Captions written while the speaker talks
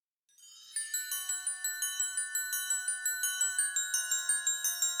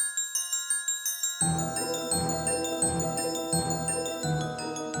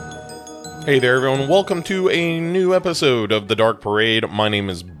Hey there, everyone. Welcome to a new episode of The Dark Parade. My name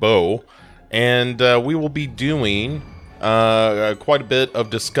is Bo, and we will be doing quite a bit of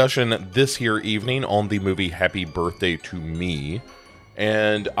discussion this here evening on the movie Happy Birthday to Me.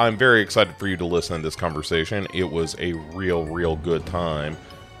 And I'm very excited for you to listen to this conversation. It was a real good time.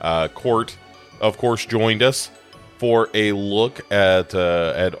 Court, of course, joined us for a look at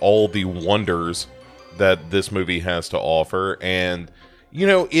all the wonders that this movie has to offer. And, you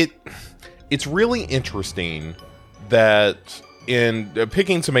know, it's really interesting that in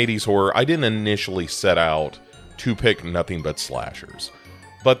picking some 80s horror, I didn't initially set out to pick nothing but slashers.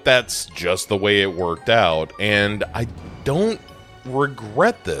 But that's just the way it worked out. And I don't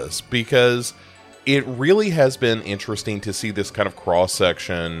regret this because it really has been interesting to see this kind of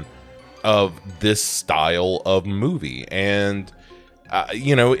cross-section of this style of movie. And,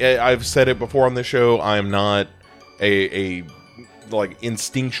 you know, I've said it before on the show, I'm not a like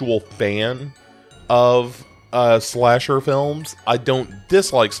instinctual fan of slasher films. I don't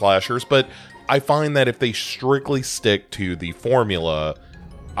dislike slashers, but I find that if they strictly stick to the formula,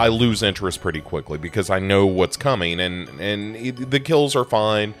 I lose interest pretty quickly because I know what's coming, and the kills are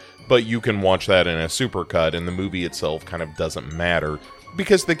fine, but you can watch that in a supercut, and the movie itself kind of doesn't matter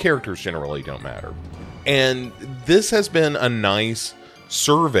because the characters generally don't matter. And this has been a nice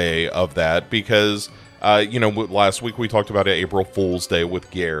survey of that because you know, last week we talked about April Fool's Day with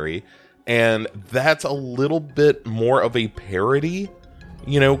Gary, and that's a little bit more of a parody,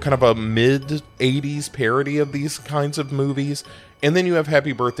 you know, kind of a mid-80s parody of these kinds of movies. And then you have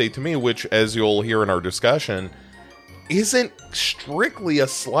Happy Birthday to Me, which, as you'll hear in our discussion, isn't strictly a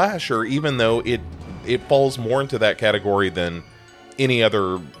slasher, even though it falls more into that category than any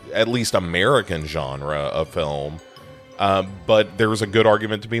other, at least American genre of film. But there's a good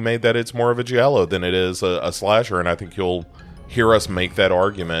argument to be made that it's more of a giallo than it is a slasher, and I think you'll hear us make that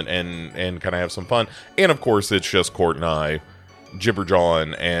argument and kind of have some fun. And of course, it's just Court and I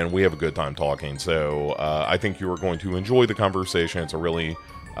jibber-jawing, and we have a good time talking. So I think you are going to enjoy the conversation. It's a really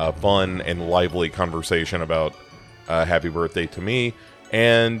fun and lively conversation about Happy Birthday to Me.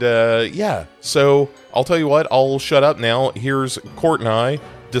 And yeah, so I'll tell you what, I'll shut up now. Here's Court and I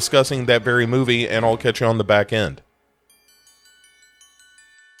discussing that very movie, and I'll catch you on the back end.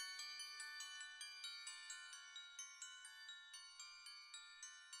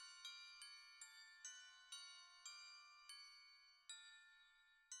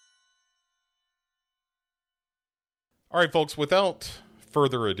 All right, folks, without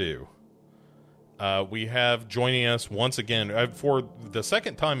further ado, we have joining us once again for the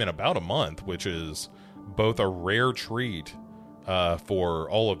second time in about a month, which is both a rare treat for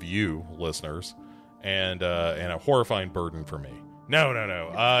all of you listeners and a horrifying burden for me. No.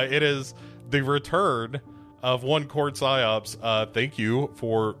 It is the return of one Court Psyops. Thank you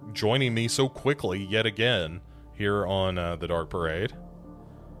for joining me so quickly yet again here on The Dark Parade.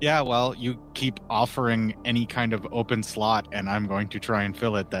 Yeah, well, you keep offering any kind of open slot, and I'm going to try and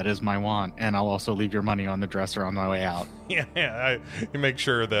fill it. That is my want, and I'll also leave your money on the dresser on my way out. Yeah, you make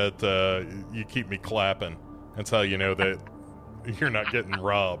sure that you keep me clapping. That's how you know that you're not getting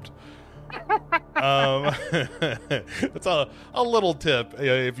robbed. It's a little tip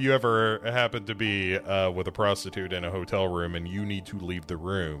if you ever happen to be with a prostitute in a hotel room and you need to leave the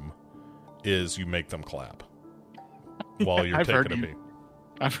room, is you make them clap while you're taking a beat.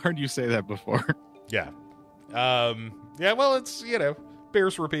 I've heard you say that before. Yeah. Yeah, well, it's, you know,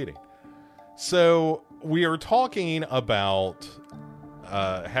 bears repeating. So, we are talking about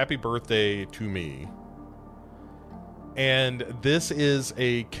Happy Birthday to Me. And this is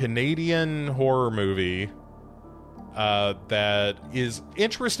a Canadian horror movie that is,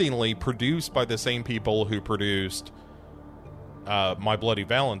 interestingly, produced by the same people who produced My Bloody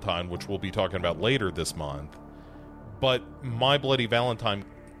Valentine, which we'll be talking about later this month. But My Bloody Valentine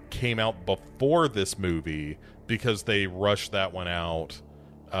came out before this movie because they rushed that one out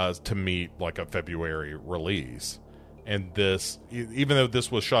to meet like a February release. And this, even though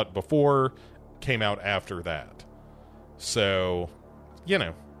this was shot before, came out after that. So, you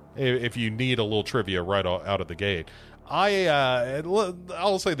know, if you need a little trivia right out of the gate,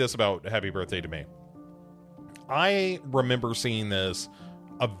 I'll say this about Happy Birthday to Me. I remember seeing this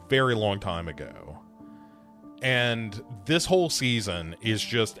a very long time ago. And this whole season is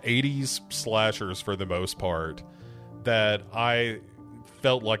just 80s slashers for the most part that I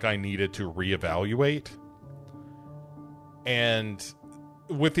felt like I needed to reevaluate. And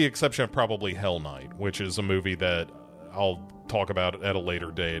with the exception of probably Hell Night, which is a movie that I'll talk about at a later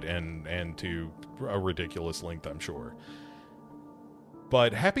date and to a ridiculous length, I'm sure.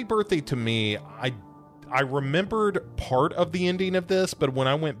 But Happy Birthday to Me, I remembered part of the ending of this, but when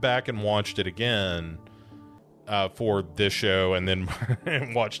I went back and watched it again for this show, and then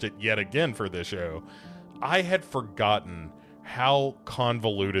and watched it yet again for this show, I had forgotten how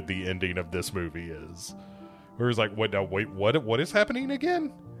convoluted the ending of this movie is. Where it's like, what is happening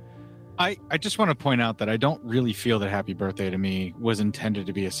again? I just want to point out that I don't really feel that Happy Birthday to Me was intended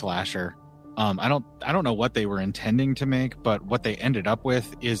to be a slasher. I don't know what they were intending to make, but what they ended up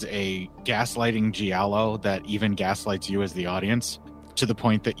with is a gaslighting giallo that even gaslights you as the audience, to the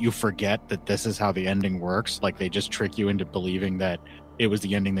point that you forget that this is how the ending works. Like, they just trick you into believing that it was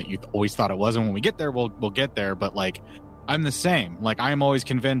the ending that you always thought it was. And when we get there, we'll get there. But like, I'm the same. Like, I'm always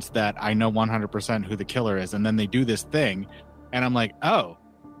convinced that I know 100% who the killer is. And then they do this thing and I'm like, oh.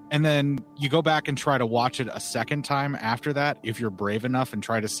 And then you go back and try to watch it a second time after that, if you're brave enough, and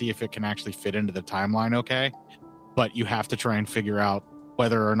try to see if it can actually fit into the timeline okay. But you have to try and figure out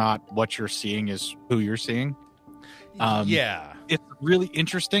whether or not what you're seeing is who you're seeing. Yeah. It's really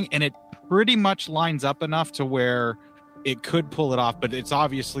interesting, and it pretty much lines up enough to where it could pull it off, but it's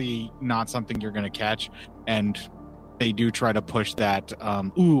obviously not something you're going to catch. And they do try to push that,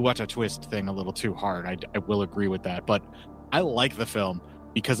 ooh, what a twist thing a little too hard. I will agree with that. But I like the film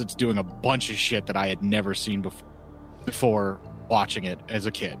because it's doing a bunch of shit that I had never seen before watching it as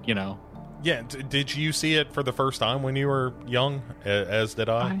a kid, you know? Yeah. Did you see it for the first time when you were young, as did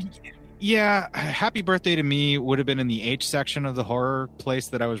I? Yeah. Happy Birthday to Me would have been in the H section of the horror place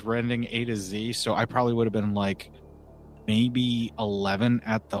that I was renting, A to Z. So I probably would have been like maybe 11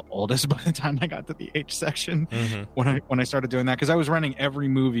 at the oldest by the time I got to the H section. Mm-hmm. when I started doing that, because I was renting every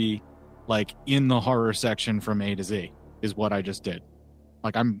movie like in the horror section from A to Z is what I just did.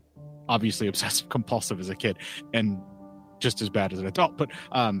 Like, I'm obviously obsessive compulsive as a kid and just as bad as an adult. But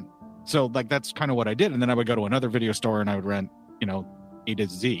so like, that's kind of what I did. And then I would go to another video store and I would rent, you know, A to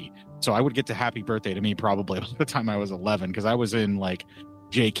Z. So I would get to Happy Birthday to Me probably by the time I was 11, because I was in like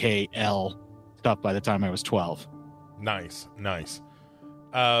JKL stuff by the time I was 12. Nice.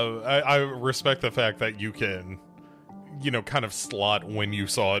 I respect the fact that you can, you know, kind of slot when you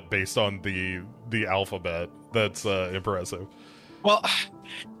saw it based on the alphabet. That's impressive. Well,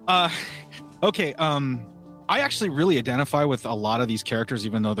 okay. I actually really identify with a lot of these characters,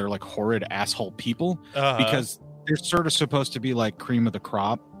 even though they're like horrid asshole people, because they're sort of supposed to be like cream of the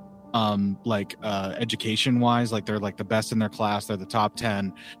crop. Education wise, like they're like the best in their class. They're the top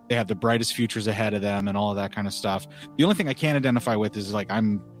 10. They have the brightest futures ahead of them and all of that kind of stuff. The only thing I can't identify with is like,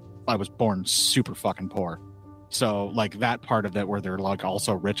 I was born super fucking poor. So like that part of that where they're like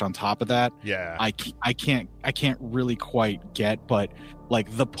also rich on top of that. Yeah. I can't really quite get, but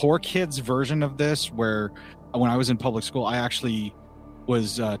like the poor kids version of this, where when I was in public school, I actually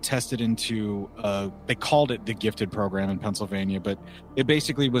was tested into they called it the gifted program in Pennsylvania, but it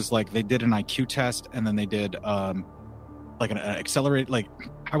basically was like they did an IQ test and then they did like an accelerated, like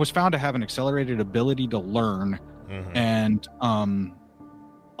I was found to have an accelerated ability to learn, and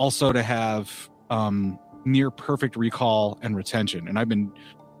also to have near perfect recall and retention. And I've been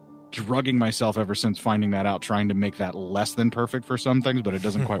drugging myself ever since finding that out, trying to make that less than perfect for some things, but it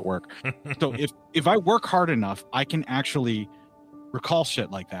doesn't quite work. So if I work hard enough, I can actually recall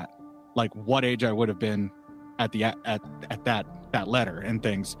shit like that, like what age I would have been at that letter and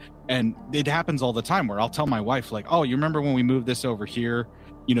things. And it happens all the time where I'll tell my wife like, oh, you remember when we moved this over here,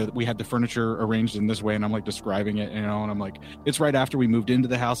 you know, we had the furniture arranged in this way, and I'm like describing it, you know, and I'm like, it's right after we moved into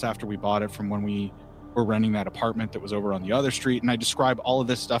the house, after we bought it from when we were renting that apartment that was over on the other street. And I describe all of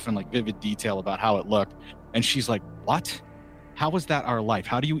this stuff in like vivid detail about how it looked. And she's like, what? How was that our life?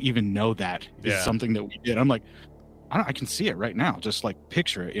 How do you even know that is something that we did? I'm like, I can see it right now. Just like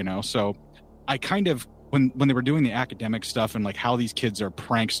picture it, you know? So I kind of, when they were doing the academic stuff and like how these kids are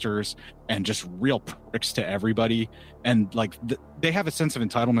pranksters and just real pricks to everybody. And like they have a sense of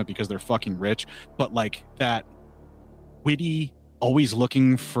entitlement because they're fucking rich, but like that witty, always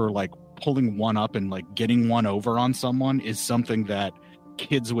looking for like pulling one up and like getting one over on someone is something that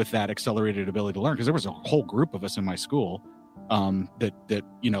kids with that accelerated ability to learn. Cause there was a whole group of us in my school that,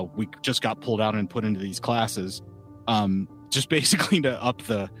 you know, we just got pulled out and put into these classes just basically to up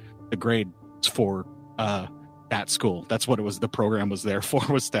the grades for that school. That's what it was. The program was there for,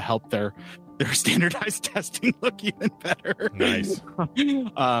 was to help their standardized testing look even better. Nice.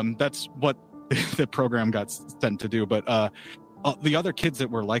 That's what the program got sent to do. But the other kids that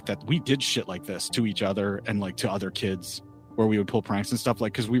were like that, we did shit like this to each other and like to other kids, where we would pull pranks and stuff,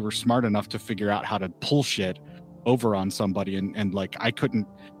 like, because we were smart enough to figure out how to pull shit over on somebody. And like, I couldn't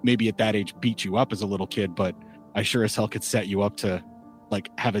maybe at that age beat you up as a little kid, but I sure as hell could set you up to like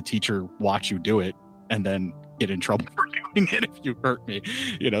have a teacher watch you do it and then get in trouble for doing it if you hurt me,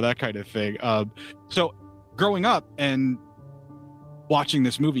 you know, that kind of thing. So growing up and watching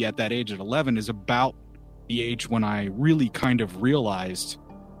this movie at that age at 11 is about the age when I really kind of realized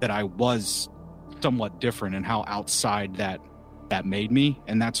that I was somewhat different and how outside that made me.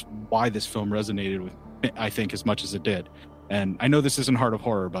 And that's why this film resonated with me, I think, as much as it did. And I know this isn't Heart of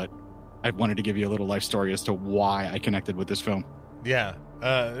Horror, but I wanted to give you a little life story as to why I connected with this film. Yeah.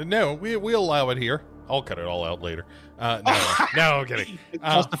 No, we allow it here. I'll cut it all out later. No, I'm kidding.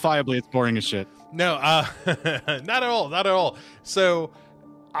 Justifiably, it's boring as shit. No, not at all. Not at all. So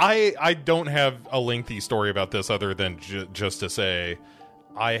I don't have a lengthy story about this other than just to say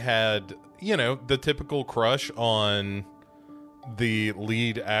I had, the typical crush on the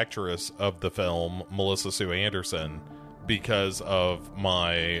lead actress of the film, Melissa Sue Anderson, because of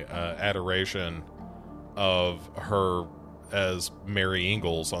my adoration of her as Mary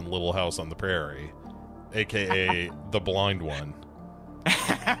Ingalls on Little House on the Prairie, aka the blind one.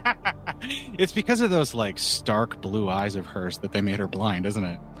 It's because of those like stark blue eyes of hers that they made her blind, isn't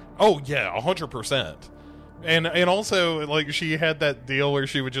it? Oh yeah, 100%. And also, like, she had that deal where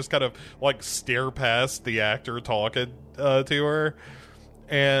she would just kind of like stare past the actor talking to her,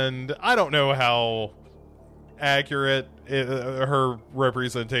 and I don't know how accurate her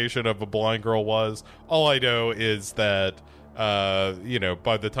representation of a blind girl was. All I know is that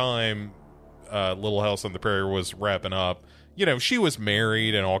by the time Little House on the Prairie was wrapping up, she was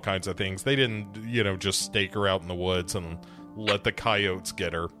married and all kinds of things. They didn't, just stake her out in the woods and let the coyotes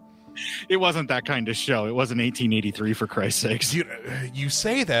get her. It wasn't that kind of show. It wasn't 1883, for Christ's sakes. You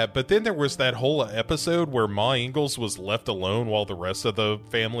say that, but then there was that whole episode where Ma Ingalls was left alone while the rest of the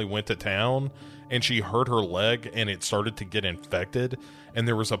family went to town, and she hurt her leg and it started to get infected, and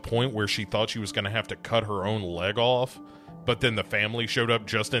there was a point where she thought she was going to have to cut her own leg off, but then the family showed up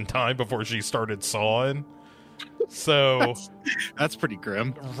just in time before she started sawing. So that's pretty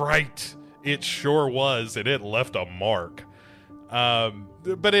grim. Right. It sure was, and it left a mark.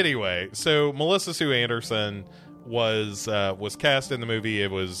 But anyway, so Melissa Sue Anderson was cast in the movie.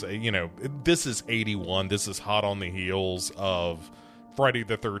 It was, this is 81. This is hot on the heels of Friday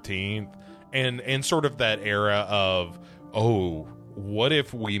the 13th and sort of that era of, what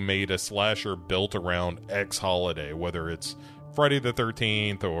if we made a slasher built around X holiday, whether it's Friday the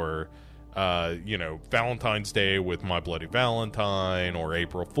 13th or, Valentine's Day with My Bloody Valentine, or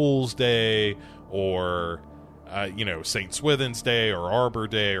April Fool's Day, or St. Swithin's Day or Arbor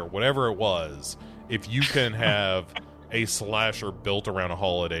Day or whatever it was. If you can have a slasher built around a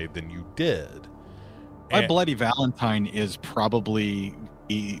holiday, then you did. My Bloody Valentine is probably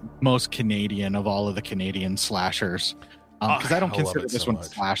the most Canadian of all of the Canadian slashers. Because I don't consider this one a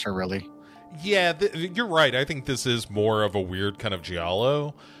slasher, really. Yeah, you're right. I think this is more of a weird kind of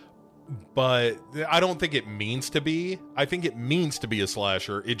giallo. But I don't think it means to be. I think it means to be a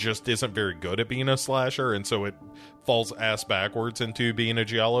slasher. It just isn't very good at being a slasher, and so it falls ass backwards into being a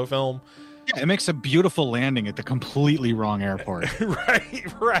giallo film. Yeah, it makes a beautiful landing at the completely wrong airport.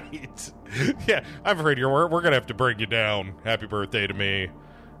 Right. Yeah, I'm afraid we're gonna have to bring you down. Happy birthday to me.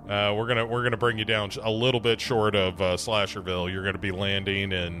 We're gonna bring you down a little bit short of Slasherville. You're gonna be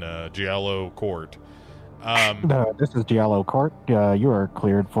landing in Giallo Court. This is Giallo Court. You are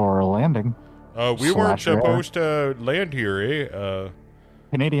cleared for landing. We weren't supposed to land here, eh?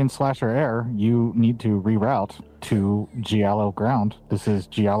 Canadian Slasher Air, you need to reroute to Giallo Ground. This is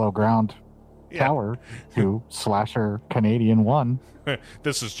Giallo Ground Tower to Slasher Canadian 1.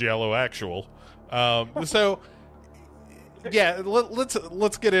 This is Giallo Actual. So, yeah,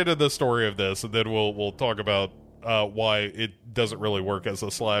 let's get into the story of this, and then we'll talk about why it doesn't really work as a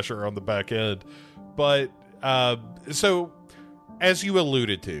slasher on the back end. But, so, as you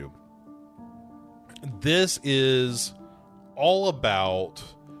alluded to, this is all about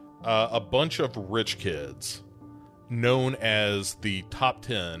a bunch of rich kids known as the top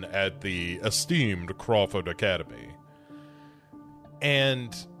 10 at the esteemed Crawford Academy.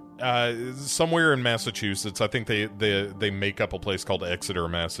 And somewhere in Massachusetts, I think they make up a place called Exeter,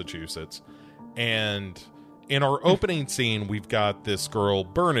 Massachusetts. And in our opening scene, we've got this girl,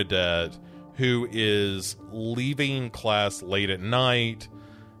 Bernadette, who is leaving class late at night.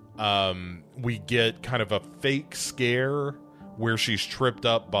 We get kind of a fake scare where she's tripped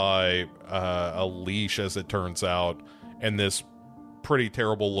up by a leash, as it turns out, and this pretty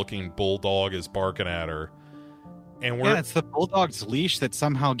terrible looking bulldog is barking at her. And it's the bulldog's leash that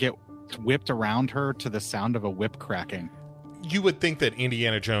somehow get whipped around her to the sound of a whip cracking. You would think that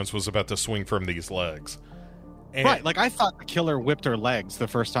Indiana Jones was about to swing from these legs. And right, like I thought the killer whipped her legs the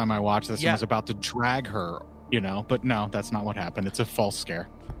first time I watched this and was about to drag her, but no, that's not what happened. It's a false scare.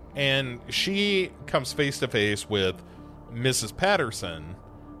 And she comes face to face with Mrs. Patterson,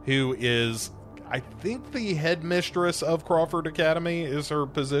 who is, I think the headmistress of Crawford Academy is her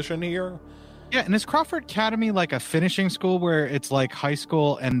position here. Yeah, and is Crawford Academy like a finishing school where it's like high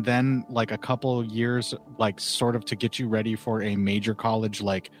school and then like a couple years, like sort of to get you ready for a major college,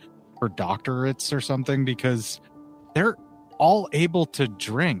 like for doctorates or something? Because they're all able to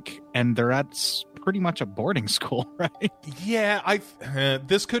drink and they're at pretty much a boarding school, right? Yeah,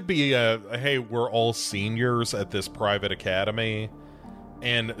 this could be hey, we're all seniors at this private academy,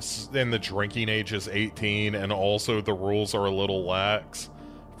 and the drinking age is 18, and also the rules are a little lax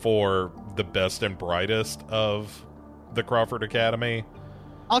for the best and brightest of the Crawford Academy.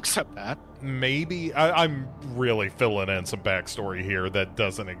 I'll accept that. Maybe. I'm really filling in some backstory here that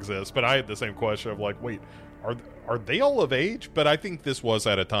doesn't exist, but I had the same question of like, wait, are they all of age? But I think this was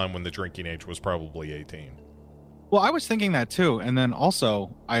at a time when the drinking age was probably 18. Well, I was thinking that too. And then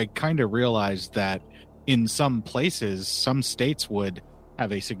also, I kind of realized that in some places, some states would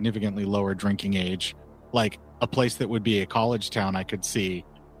have a significantly lower drinking age. Like a place that would be a college town, I could see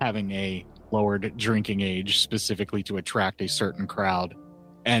having a lowered drinking age specifically to attract a certain crowd.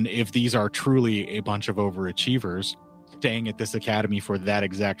 And if these are truly a bunch of overachievers staying at this academy for that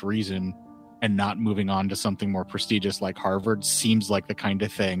exact reason and not moving on to something more prestigious like Harvard seems like the kind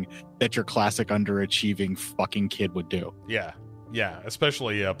of thing that your classic underachieving fucking kid would do. Yeah. Yeah.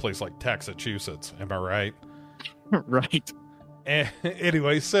 Especially a place like Massachusetts. Am I right? Right.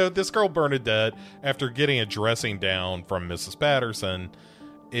 Anyway, so this girl Bernadette, after getting a dressing down from Mrs. Patterson,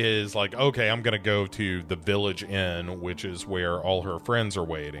 is like, okay, I'm going to go to the Village Inn, which is where all her friends are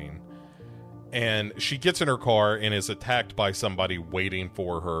waiting. And she gets in her car and is attacked by somebody waiting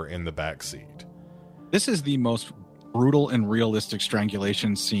for her in the back seat. This is the most brutal and realistic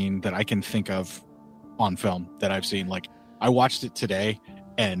strangulation scene that I can think of on film that I've seen. Like, I watched it today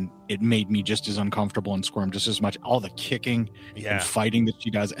and it made me just as uncomfortable and squirm just as much. All the kicking and fighting that she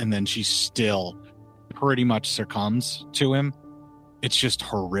does, and then she still pretty much succumbs to him. It's just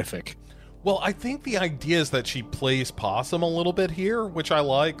horrific. Well, I think the idea is that she plays possum a little bit here, which I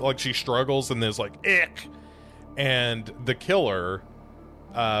like. Like, she struggles and there's like, ick. And the killer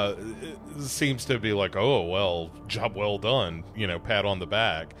seems to be like, oh, well, job well done, you know, pat on the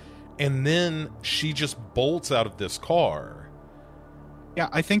back. And then she just bolts out of this car. Yeah,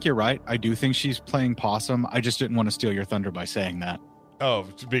 I think you're right. I do think she's playing possum. I just didn't want to steal your thunder by saying that. Oh,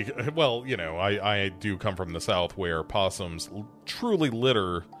 well, you know, I do come from the South where possums truly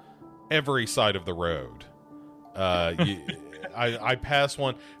litter every side of the road. I pass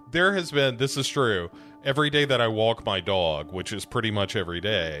one. There has been, this is true, every day that I walk my dog, which is pretty much every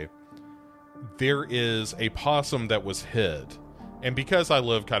day, there is a possum that was hid. And because I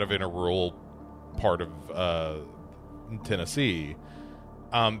live kind of in a rural part of Tennessee,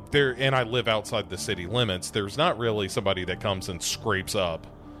 and I live outside the city limits, there's not really somebody that comes and scrapes up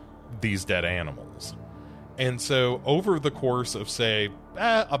these dead animals. And so over the course of, say,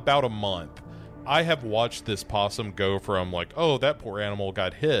 about a month, I have watched this possum go from like, oh, that poor animal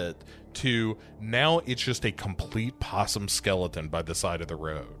got hit, to now it's just a complete possum skeleton by the side of the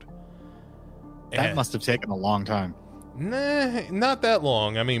road. That must have taken a long time. Nah, not that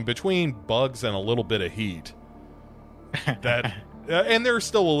long. I mean, between bugs and a little bit of heat, that... and there's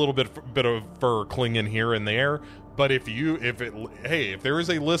still a little bit of fur clinging here and there, but if there is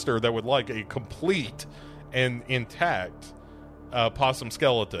a listener that would like a complete and intact possum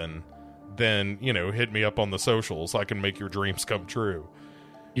skeleton, then, you know, hit me up on the socials. I can make your dreams come true.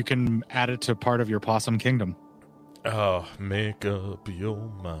 You can add it to part of your possum kingdom. Oh, make up your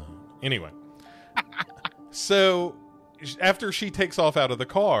mind. Anyway, so after she takes off out of the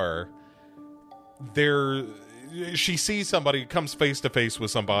car, she sees somebody, comes face to face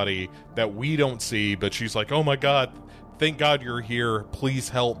with somebody that we don't see, but she's like, oh my God, thank God you're here. Please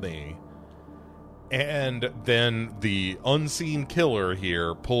help me. And then the unseen killer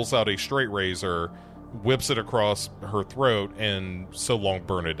here pulls out a straight razor, whips it across her throat, and so long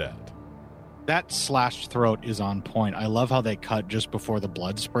Bernadette. That slashed throat is on point. I love how they cut just before the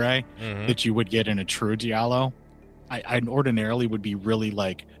blood spray that you would get in a true Giallo. I ordinarily would be really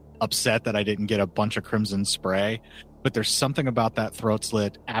like upset that I didn't get a bunch of crimson spray, but there's something about that throat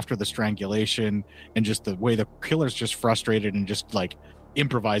slit after the strangulation and just the way the killer's just frustrated and just like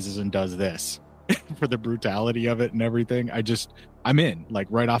improvises and does this for the brutality of it and everything. I'm in like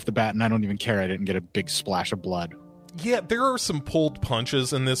right off the bat, and I don't even care I didn't get a big splash of blood. Yeah, there are some pulled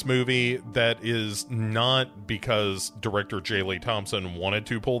punches in this movie that is not because director J. Lee Thompson wanted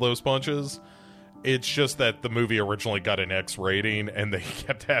to pull those punches. It's just that the movie originally got an X rating, and they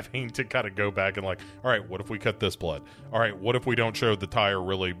kept having to kind of go back and like, all right, what if we cut this blood? All right, what if we don't show the tire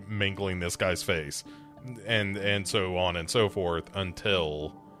really mingling this guy's face? And so on and so forth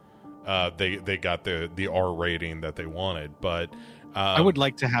until they got the R rating that they wanted. But I would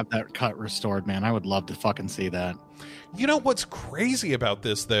like to have that cut restored, man. I would love to fucking see that. You know what's crazy about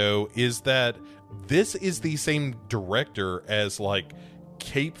this though is that this is the same director as like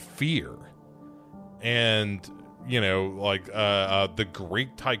Cape Fear and like The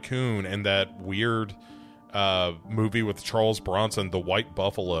Great Tycoon and that weird movie with Charles Bronson, The White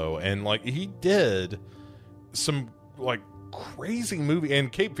Buffalo, and like he did some like crazy movie,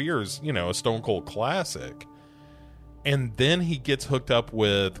 and Cape Fear is a Stone Cold classic. And then he gets hooked up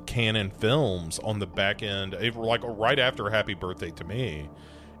with Canon Films on the back end, like right after Happy Birthday to Me,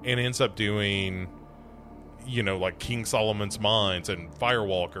 and ends up doing, like King Solomon's Mines and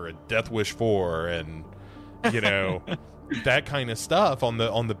Firewalker and Death Wish 4 and, that kind of stuff on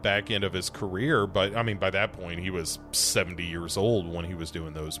the back end of his career. But, I mean, by that point, he was 70 years old when he was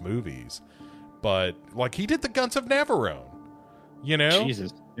doing those movies. But, like, he did the Guns of Navarone,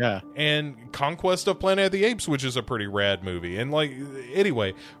 Jesus. Yeah. And Conquest of Planet of the Apes, which is a pretty rad movie. And like,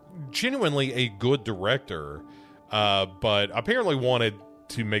 anyway, genuinely a good director, but apparently wanted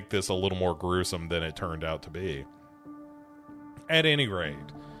to make this a little more gruesome than it turned out to be. At any rate,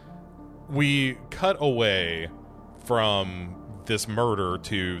 we cut away from this murder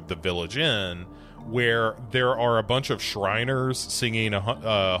to the Village Inn, where there are a bunch of Shriners singing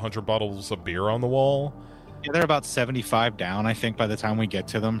 100 bottles of beer on the wall. Yeah, they're about 75 down, I think, by the time we get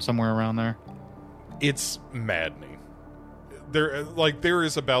to them, somewhere around there. It's maddening. There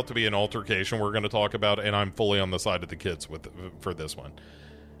is about to be an altercation we're going to talk about, and I'm fully on the side of the kids for this one.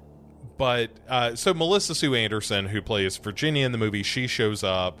 But, so Melissa Sue Anderson, who plays Virginia in the movie, she shows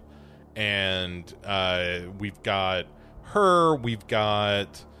up, and we've got her, we've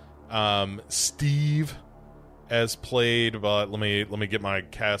got Steve as played, but let me get my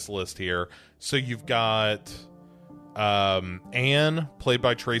cast list here. So you've got Anne, played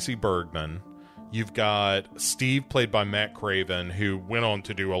by Tracy Bergman. You've got Steve, played by Matt Craven, who went on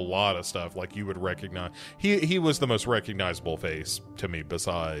to do a lot of stuff like you would recognize. He was the most recognizable face to me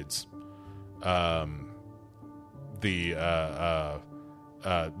besides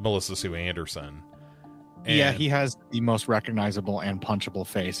Melissa Sue Anderson. And yeah, he has the most recognizable and punchable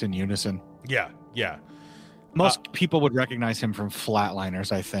face in unison. Yeah. Most people would recognize him from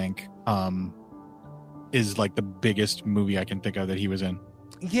Flatliners, I think. Is like the biggest movie I can think of that he was in.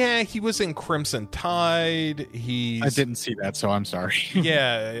 Yeah, he was in Crimson Tide. I didn't see that, so I'm sorry.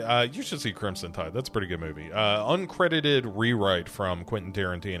 Yeah, you should see Crimson Tide. That's a pretty good movie. Uncredited rewrite from Quentin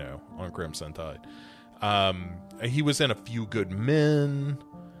Tarantino on Crimson Tide. He was in A Few Good Men.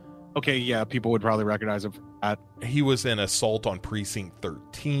 Okay, yeah, people would probably recognize him from that. He was in Assault on Precinct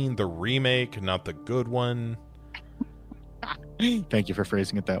 13, the remake, not the good one. Thank you for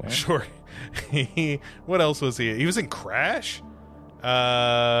phrasing it that way. Sure. What else was he? He was in Crash?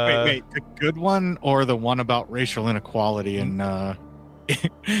 Wait, the good one or the one about racial inequality and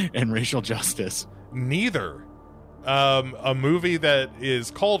racial justice? Neither. A movie that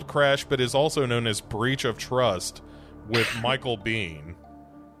is called Crash but is also known as Breach of Trust with Michael Biehn.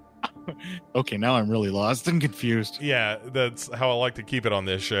 Okay, now I'm really lost and confused. Yeah, that's how I like to keep it on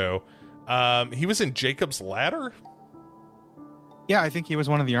this show. He was in Jacob's Ladder? Yeah, I think he was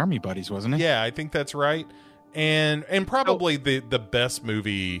one of the army buddies, wasn't he? Yeah, I think that's right. And probably the best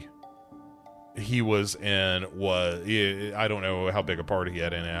movie he was in was, I don't know how big a part he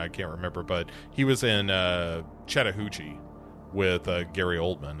had in it, I can't remember, but he was in Chattahoochee with Gary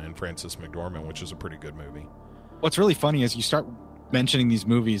Oldman and Frances McDormand, which is a pretty good movie. What's really funny is you start mentioning these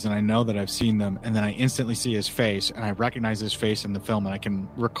movies and I know that I've seen them, and then I instantly see his face and I recognize his face in the film and I can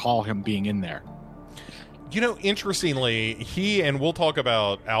recall him being in there. Interestingly, he, and we'll talk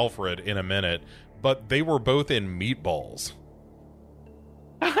about Alfred in a minute, but they were both in Meatballs.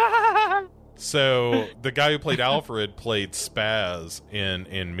 So the guy who played Alfred played Spaz in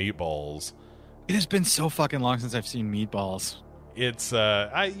Meatballs. It has been so fucking long since I've seen Meatballs. It's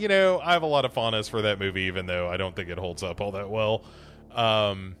I have a lot of fondness for that movie, even though I don't think it holds up all that well.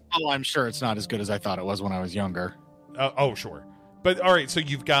 I'm sure it's not as good as I thought it was when I was younger. Sure. But all right, so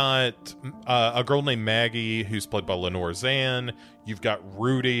you've got a girl named Maggie, who's played by Lenore Zann. You've got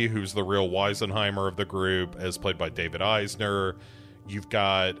Rudy, who's the real Weisenheimer of the group, as played by David Eisner. You've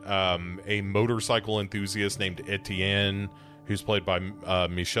got a motorcycle enthusiast named Etienne, who's played by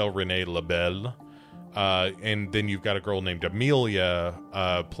Michel René Lebel. And then you've got a girl named Amelia,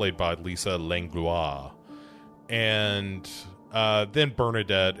 played by Lisa Langlois. And then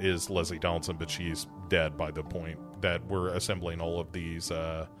Bernadette is Leslie Donaldson, but she's dead by the point that we're assembling all of these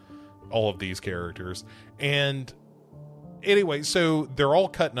characters. And anyway, so they're all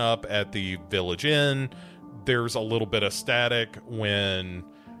cutting up at the Village Inn. There's a little bit of static when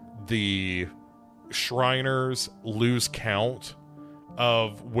the Shriners lose count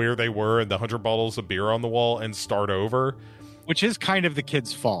of where they were and the 100 bottles of beer on the wall and start over. Which is kind of the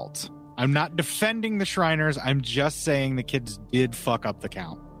kids' fault. I'm not defending the Shriners. I'm just saying the kids did fuck up the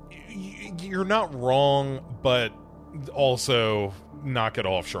count. You're not wrong, but also knock it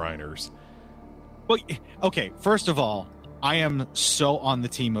off, Shriners. Well, okay, first of all, I am so on the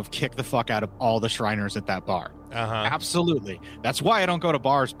team of kick the fuck out of all the Shriners at that bar. Uh-huh. Absolutely. That's why I don't go to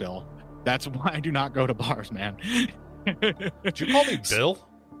bars, Bill. That's why I do not go to bars, man. Did you call me Bill?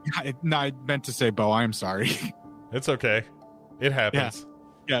 No, I meant to say Bo. I'm sorry. It's okay. It happens.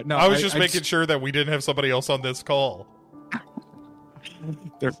 Yeah, no. I was just making sure that we didn't have somebody else on this call.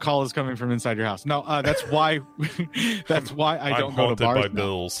 Their call is coming from inside your house. No, that's why. That's why I don't go to bars. I'm haunted by now.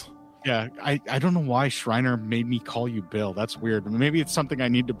 bills. Yeah, I don't know why Shriner made me call you Bill. That's weird. Maybe it's something I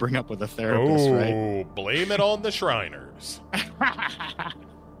need to bring up with a therapist, right? Blame it on the Shriners.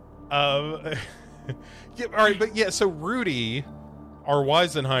 Yeah, all right, but yeah, so Rudy, our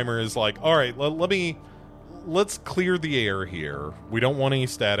Weisenheimer, is like, all right, let's clear the air here. We don't want any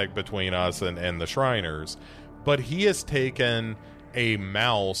static between us and the Shriners. But he has taken a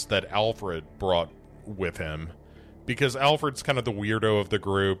mouse that Alfred brought with him, because Alfred's kind of the weirdo of the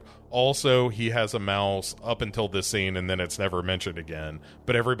group. Also, he has a mouse up until this scene, and then it's never mentioned again.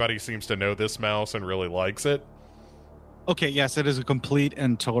 But everybody seems to know this mouse and really likes it. Okay, yes, it is a complete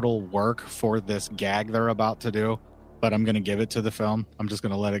and total work for this gag they're about to do, but I'm going to give it to the film. I'm just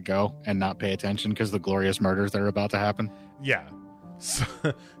going to let it go and not pay attention because the glorious murders that are about to happen. Yeah.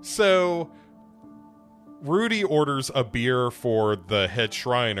 So Rudy orders a beer for the head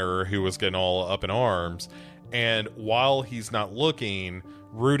Shriner, who was getting all up in arms, and while he's not looking,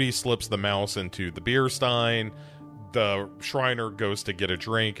 Rudy slips the mouse into the beer stein. The Shriner goes to get a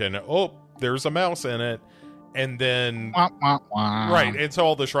drink, and there's a mouse in it. And then, right, and so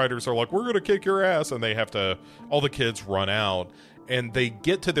all the Shriners are like, we're going to kick your ass, and they have to, all the kids run out, and they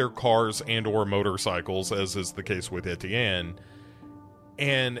get to their cars and or motorcycles, as is the case with Etienne,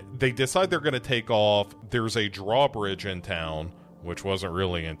 and they decide they're going to take off. There's a drawbridge in town, which wasn't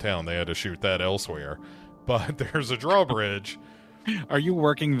really in town. They had to shoot that elsewhere, but there's a drawbridge. Are you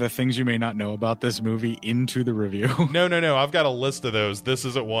working the things you may not know about this movie into the review? No. I've got a list of those. This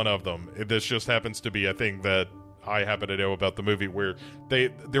isn't one of them. This just happens to be a thing that I happen to know about the movie, where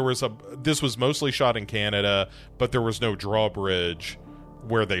this was mostly shot in Canada, but there was no drawbridge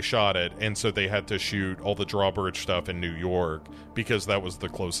where they shot it, and so they had to shoot all the drawbridge stuff in New York because that was the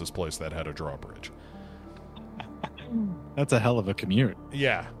closest place that had a drawbridge. That's a hell of a commute.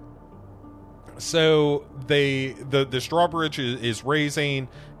 Yeah. So this drawbridge is raising,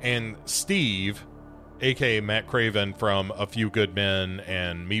 and Steve, aka Matt Craven from A Few Good Men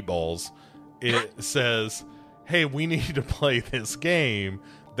and Meatballs, it says, hey, we need to play this game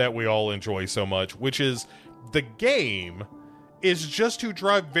that we all enjoy so much, which is, the game is just to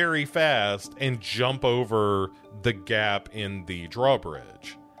drive very fast and jump over the gap in the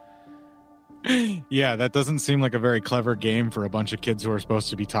drawbridge. Yeah, that doesn't seem like a very clever game for a bunch of kids who are supposed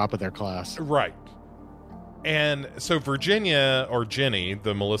to be top of their class. Right. And so Virginia, or Jenny,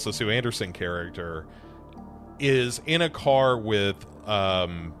 the Melissa Sue Anderson character, is in a car with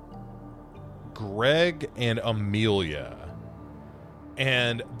Greg and Amelia.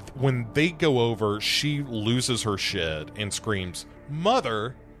 And when they go over, she loses her shit and screams,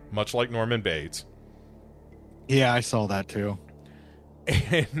 "Mother!" much like Norman Bates. Yeah, I saw that too.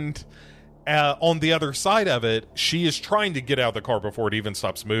 And on the other side of it, she is trying to get out of the car before it even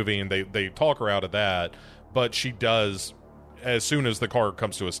stops moving. They talk her out of that, but she does. As soon as the car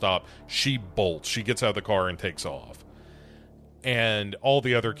comes to a stop, she bolts. She gets out of the car and takes off. And all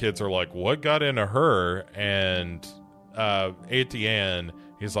the other kids are like, what got into her? And Etienne,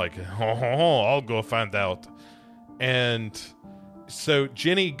 he's like, I'll go find out. And so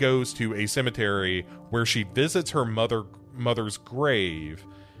Jenny goes to a cemetery where she visits her mother's grave,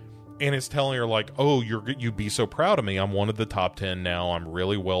 and is telling her, like, oh, you'd be so proud of me. I'm one of the top 10 now. I'm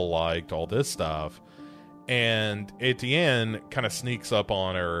really well liked, all this stuff. And Etienne kind of sneaks up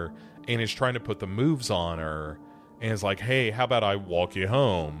on her and is trying to put the moves on her, and is like, hey, how about I walk you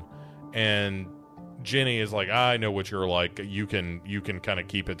home? And Jenny is like, I know what you're like. You can kind of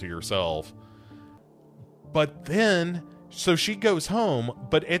keep it to yourself. But then, so she goes home,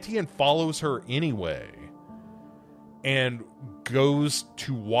 but Etienne follows her anyway, and goes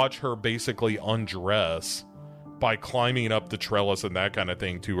to watch her basically undress by climbing up the trellis and that kind of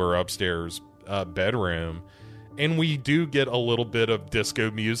thing to her upstairs bedroom. And we do get a little bit of disco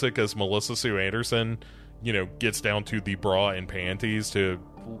music as Melissa Sue Anderson, gets down to the bra and panties to,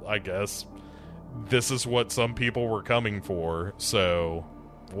 I guess, this is what some people were coming for. So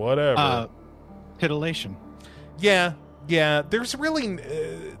whatever. Titillation. Yeah. There's really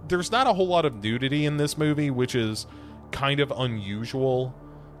there's not a whole lot of nudity in this movie, which is kind of unusual.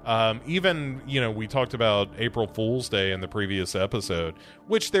 Even, we talked about April Fool's Day in the previous episode,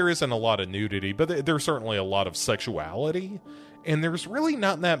 which there isn't a lot of nudity, but there's certainly a lot of sexuality, and there's really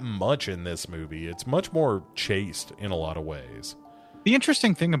not that much in this movie. It's much more chaste in a lot of ways. The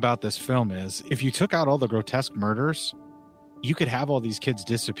interesting thing about this film is if you took out all the grotesque murders, you could have all these kids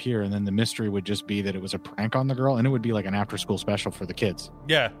disappear, and then the mystery would just be that it was a prank on the girl, and it would be like an after-school special for the kids.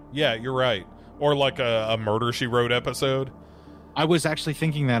 Yeah, you're right. Or like a Murder, She Wrote episode. I was actually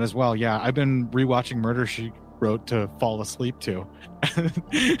thinking that as well. Yeah, I've been rewatching Murder, She Wrote to fall asleep to.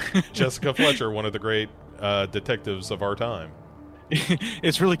 Jessica Fletcher, one of the great detectives of our time.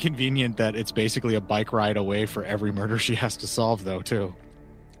 It's really convenient that it's basically a bike ride away for every murder she has to solve, though, too.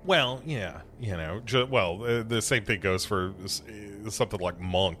 Well, yeah, the same thing goes for something like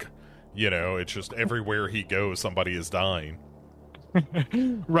Monk. It's just everywhere he goes, somebody is dying.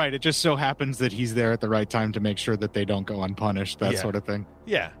 Right. It just so happens that he's there at the right time to make sure that they don't go unpunished, that sort of thing.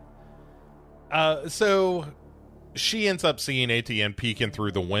 Yeah. So she ends up seeing Etienne peeking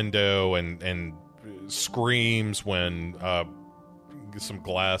through the window and screams when some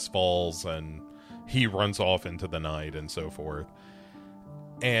glass falls and he runs off into the night and so forth.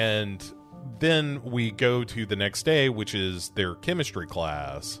 And then we go to the next day, which is their chemistry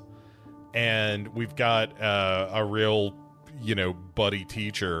class. And we've got a real, buddy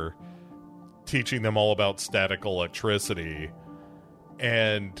teacher teaching them all about static electricity.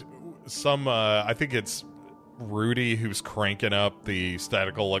 And I think it's Rudy who's cranking up the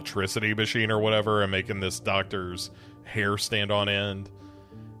static electricity machine or whatever and making this doctor's hair stand on end.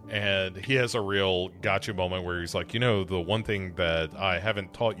 And he has a real gotcha moment where he's like, the one thing that I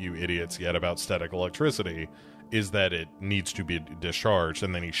haven't taught you idiots yet about static electricity is that it needs to be discharged.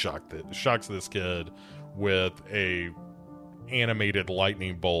 And then he shocks this kid with a animated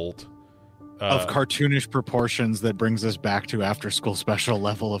lightning bolt of cartoonish proportions that brings us back to after-school special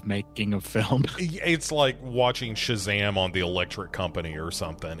level of making of film. It's like watching Shazam on the Electric Company or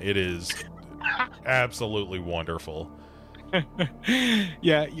something. It is absolutely wonderful.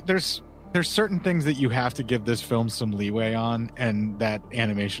 Yeah, there's certain things that you have to give this film some leeway on, and that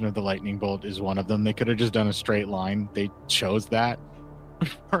animation of the lightning bolt is one of them. They could have just done a straight line. They chose that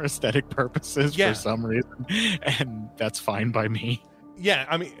for aesthetic purposes for some reason, and that's fine by me. Yeah,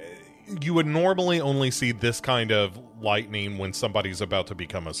 I mean, you would normally only see this kind of lightning when somebody's about to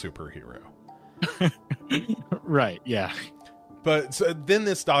become a superhero. Right, yeah. But so then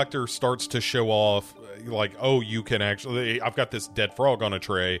this doctor starts to show off, like, oh, you can actually, I've got this dead frog on a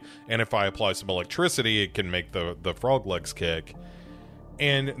tray, and if I apply some electricity, it can make the frog legs kick.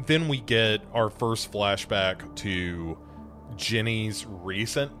 And then we get our first flashback to Jenny's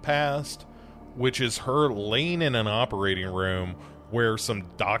recent past, which is her laying in an operating room where some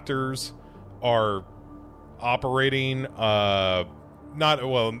doctors are operating, not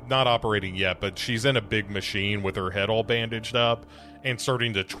operating yet, but she's in a big machine with her head all bandaged up and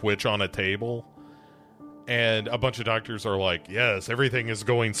starting to twitch on a table. And a bunch of doctors are like, yes, everything is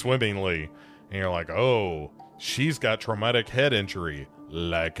going swimmingly. And you're like, oh, she's got traumatic head injury,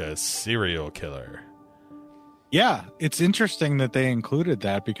 like a serial killer. Yeah, it's interesting that they included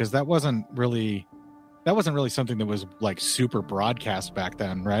that, because that wasn't really something that was like super broadcast back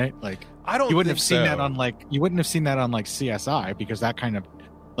then, right? Like, you wouldn't have seen that on like CSI, because that kind of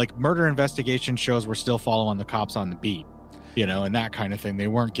like murder investigation shows were still following the cops on the beat, and that kind of thing. They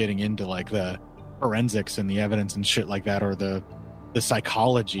weren't getting into like the forensics and the evidence and shit like that, or the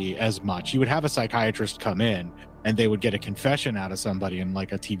psychology as much. You would have a psychiatrist come in and they would get a confession out of somebody in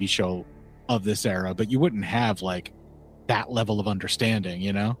like a TV show of this era, but you wouldn't have like that level of understanding,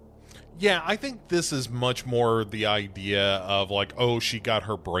 Yeah, I think this is much more the idea of like, oh, she got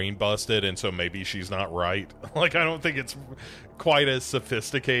her brain busted and so maybe she's not right. Like, I don't think it's quite as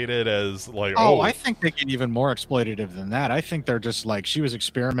sophisticated as like, I think they get even more exploitative than that. I think they're just like, she was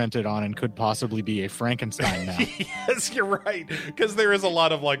experimented on and could possibly be a Frankenstein now. Yes, you're right. Because there is a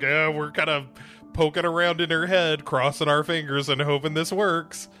lot of like, we're kind of poking around in her head, crossing our fingers and hoping this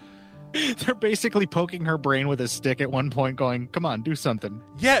works. They're basically poking her brain with a stick at one point, going, come on, do something.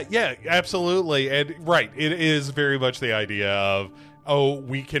 Yeah, absolutely. And right, it is very much the idea of, oh,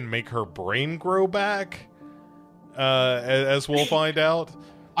 we can make her brain grow back, as we'll find out.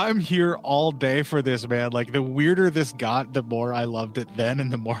 I'm here all day for this, man. Like, the weirder this got, the more I loved it then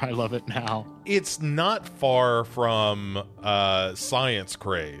and the more I love it now. It's not far from Science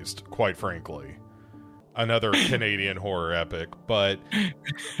Crazed, quite frankly. Another Canadian horror epic, but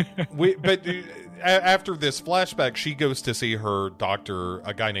after this flashback, she goes to see her doctor,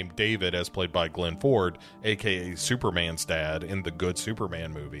 a guy named David, as played by Glenn Ford, a.k.a. Superman's dad in the Good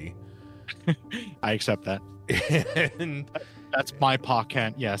Superman movie. I accept that. And that's my Pa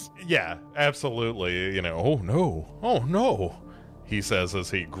Kent, yes. yeah, absolutely. You know, oh no, he says as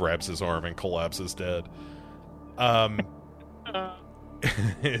he grabs his arm and collapses dead.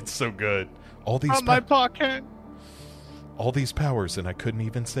 It's so good. All these my Pa Kent. all these powers, and I couldn't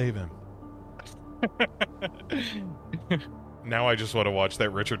even save him. Now I just want to watch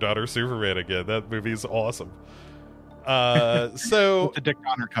that Richard Donner Superman again. That movie's awesome. So the Dick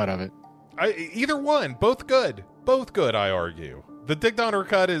Donner cut of it. Either one, both good. Both good, I argue. The Dick Donner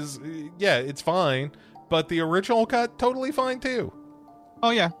cut is, yeah, it's fine, but the original cut, totally fine too. Oh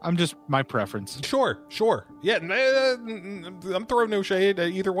yeah, I'm just my preference. Sure. Yeah, I'm throwing no shade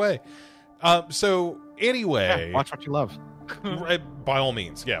either way. So anyway, Yeah, watch what you love. by all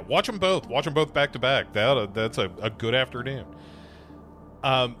means, yeah, watch them both. Watch them both back to back. That's a good afternoon.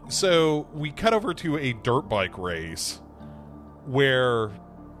 So we cut over to a dirt bike race where,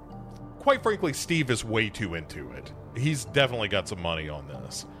 quite frankly, Steve is way too into it. He's definitely got some money on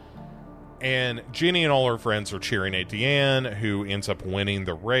this. And Ginny and all her friends are cheering Etienne, who ends up winning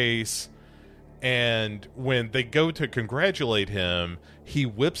the race. And when they go to congratulate him, he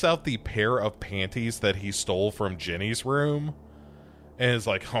whips out the pair of panties that he stole from Ginny's room. And is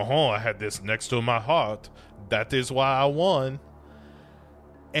like, I had this next to my heart. That is why I won.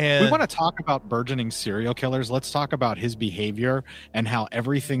 And we want to talk about burgeoning serial killers. Let's talk about his behavior and how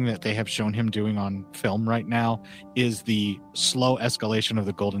everything that they have shown him doing on film right now is the slow escalation of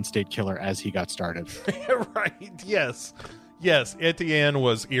the Golden State Killer as he got started. Right, yes. Etienne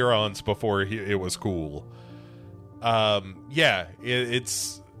was eons before it was cool.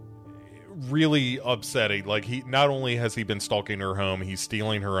 It's really upsetting. Like, he not only has he been stalking her home, he's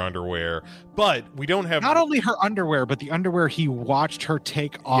stealing her underwear, but we don't have not only her underwear, but the underwear he watched her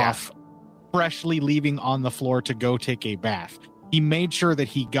take off, freshly leaving on the floor to go take a bath. He made sure that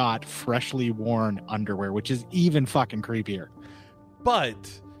he got freshly worn underwear, which is even fucking creepier.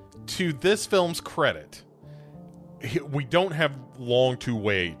 But to this film's credit, we don't have long to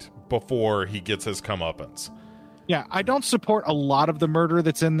wait before he gets his comeuppance. Yeah, I don't support a lot of the murder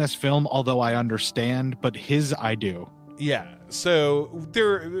that's in this film, although I understand, but his I do. Yeah, so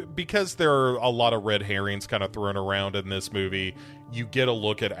because there are a lot of red herrings kind of thrown around in this movie, you get a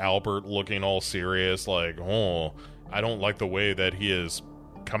look at Albert looking all serious, like, I don't like the way that he is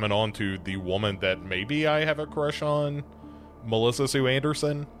coming on to the woman that maybe I have a crush on, Melissa Sue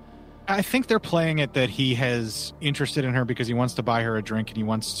Anderson. I think they're playing it that he has interested in her because he wants to buy her a drink and he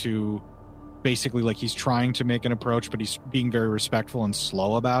wants to basically, like, he's trying to make an approach, but he's being very respectful and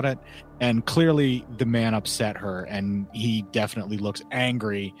slow about it. And clearly the man upset her, and he definitely looks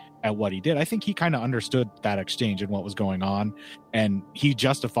angry at what he did. I think he kind of understood that exchange and what was going on, and he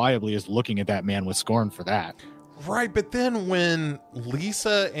justifiably is looking at that man with scorn for that. Right, but then when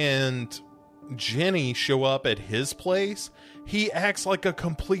Lisa and Jenny show up at his place, he acts like a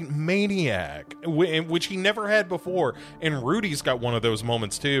complete maniac, which he never had before. And Rudy's got one of those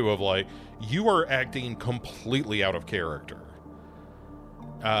moments too of like, you are acting completely out of character.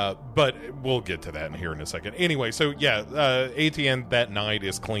 But we'll get to that here in a second. Anyway, so yeah, Etienne that night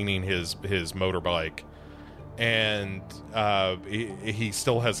is cleaning his motorbike, and he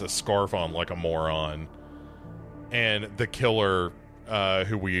still has a scarf on like a moron. And the killer,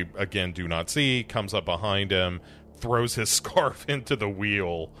 who we again do not see, comes up behind him, throws his scarf into the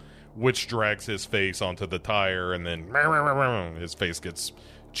wheel, which drags his face onto the tire, and then his face gets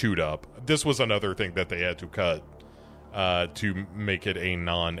chewed up. This was another thing that they had to cut to make it a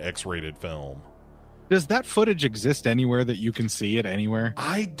non-X-rated film. Does that footage exist anywhere that you can see it anywhere?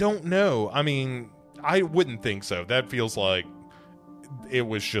 I don't know. I mean, I wouldn't think so. That feels like it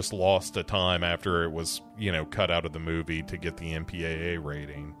was just lost to time after it was, cut out of the movie to get the MPAA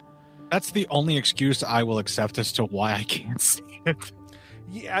rating. That's the only excuse I will accept as to why I can't see it.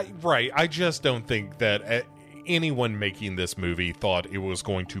 Yeah, right. I just don't think that anyone making this movie thought it was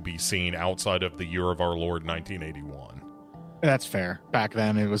going to be seen outside of the year of our Lord 1981. That's fair. Back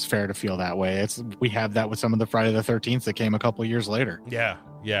then, it was fair to feel that way. We have that with some of the Friday the 13th that came a couple years later.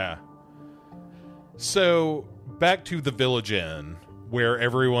 Yeah. So, back to the Village Inn, where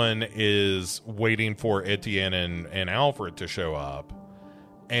everyone is waiting for Etienne and Alfred to show up.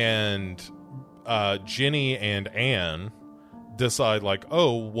 And Ginny and Anne decide, like,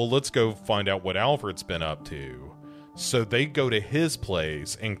 let's go find out what Alfred's been up to. So they go to his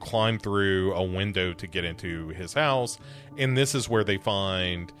place and climb through a window to get into his house. And this is where they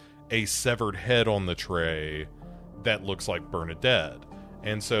find a severed head on the tray that looks like Bernadette.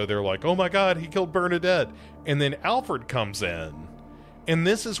 And so they're like, oh my god, he killed Bernadette. And then Alfred comes in. And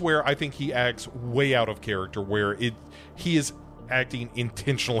this is where I think he acts way out of character, where he is acting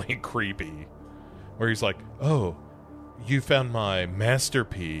intentionally creepy. Where he's like, oh, you found my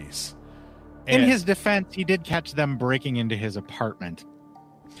masterpiece. In his defense, he did catch them breaking into his apartment.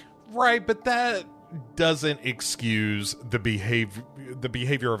 Right, but that doesn't excuse the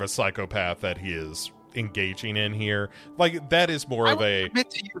behavior of a psychopath that he is engaging in here. Like, that is more of a... I admit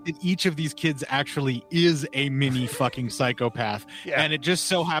to you that each of these kids actually is a mini fucking psychopath. Yeah. And it just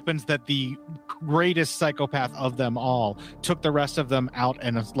so happens that the greatest psychopath of them all took the rest of them out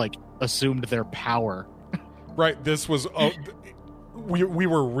and assumed their power. Right, this was... we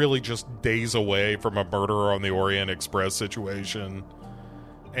were really just days away from a Murder on the Orient Express situation.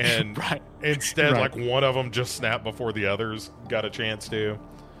 And right. Instead, right. One of them just snapped before the others got a chance to.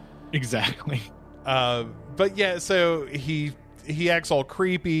 Exactly. But yeah, so he acts all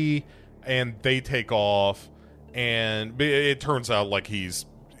creepy, and they take off, and it turns out he's,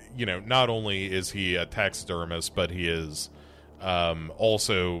 not only is he a taxidermist, but he is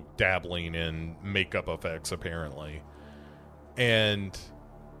also dabbling in makeup effects, apparently. And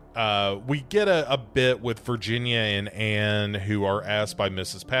we get a bit with Virginia and Anne, who are asked by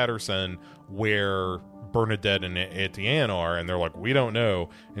Mrs. Patterson where Bernadette and Etienne are, and they're like, we don't know.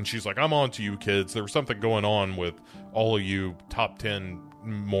 And she's like, I'm on to you kids. There was something going on with all of you top 10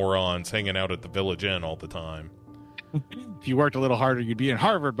 morons hanging out at the Village Inn all the time. If you worked a little harder, you'd be in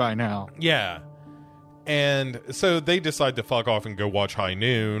Harvard by now. Yeah. And so they decide to fuck off and go watch High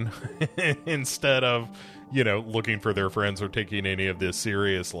Noon instead of, looking for their friends or taking any of this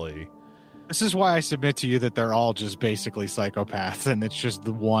seriously. This is why I submit to you that they're all just basically psychopaths, and it's just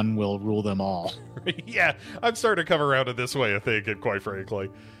the one will rule them all. Yeah, I'm starting to come around to this way of thinking, quite frankly.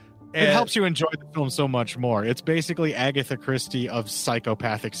 And it helps you enjoy the film so much more. It's basically Agatha Christie of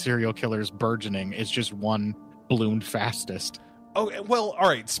psychopathic serial killers burgeoning. It's just one ballooned fastest. Oh, well, all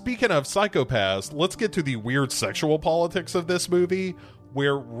right. Speaking of psychopaths, let's get to the weird sexual politics of this movie,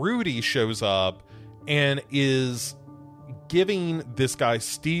 where Rudy shows up and is giving this guy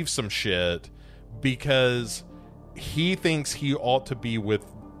Steve some shit because he thinks he ought to be with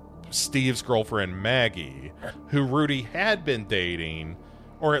Steve's girlfriend Maggie, who Rudy had been dating,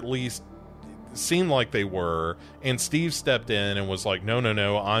 or at least seemed like they were, and Steve stepped in and was like, no,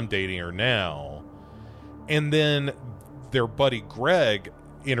 I'm dating her now. And then their buddy Greg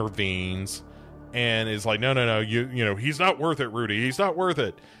intervenes and is like, no, you he's not worth it, Rudy, he's not worth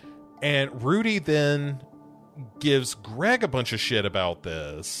it. And Rudy then gives Greg a bunch of shit about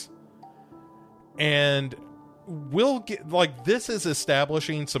this, and we'll get this is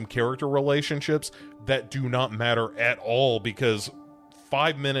establishing some character relationships that do not matter at all, because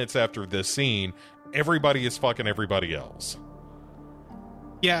 5 minutes after this scene, everybody is fucking everybody else.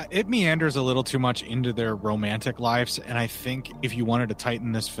 Yeah, it meanders a little too much into their romantic lives, and I think if you wanted to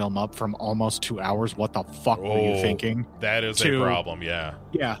tighten this film up from almost 2 hours, what the fuck were you thinking? That is a problem, yeah.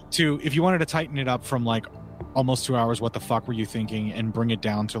 Yeah, if you wanted to tighten it up from almost 2 hours, what the fuck were you thinking, and bring it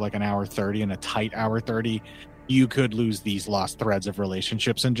down to an hour 30 and a tight hour 30, you could lose these lost threads of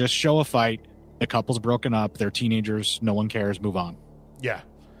relationships and just show a fight. The couple's broken up, they're teenagers, no one cares, move on. Yeah.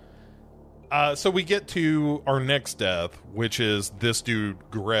 So we get to our next death, which is this dude,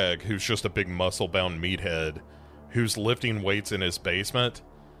 Greg, who's just a big muscle-bound meathead who's lifting weights in his basement.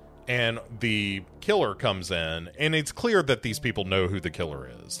 And the killer comes in, and it's clear that these people know who the killer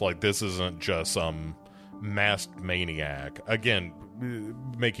is. This isn't just some masked maniac. Again,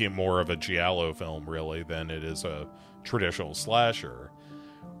 making it more of a giallo film, really, than it is a traditional slasher.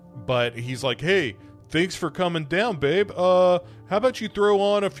 But he's like, hey, thanks for coming down, babe. How about you throw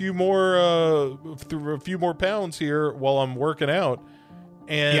on a few more pounds here while I'm working out?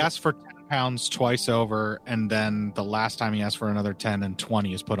 And he asked for 10 pounds twice over, and then the last time he asked for another 10, and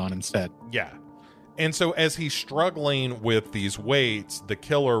 20 is put on instead. Yeah. And so as he's struggling with these weights, the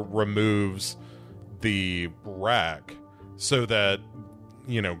killer removes the rack so that,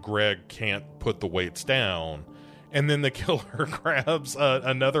 Greg can't put the weights down. And then the killer grabs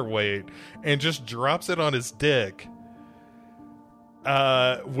another weight and just drops it on his dick,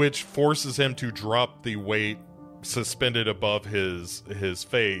 which forces him to drop the weight suspended above his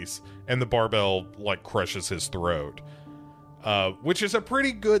face, and the barbell crushes his throat, which is a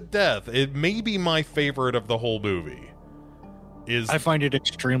pretty good death. It may be my favorite of the whole movie. I find it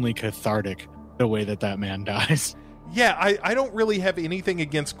extremely cathartic the way that man dies. Yeah, I don't really have anything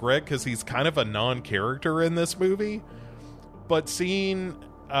against Greg because he's kind of a non-character in this movie. But seeing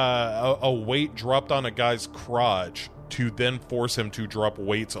a weight dropped on a guy's crotch to then force him to drop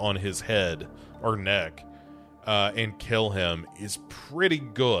weights on his head or neck and kill him is pretty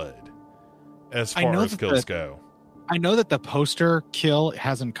good as far as kills go. I know that the poster kill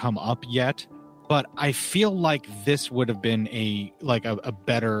hasn't come up yet, but I feel like this would have been a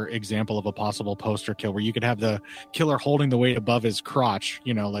better example of a possible poster kill, where you could have the killer holding the weight above his crotch,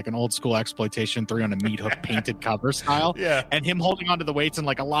 like an old school exploitation 3 on a meat hook painted cover style. Yeah. And him holding onto the weights and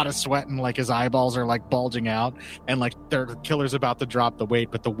like a lot of sweat and like his eyeballs are like bulging out and like the killer's about to drop the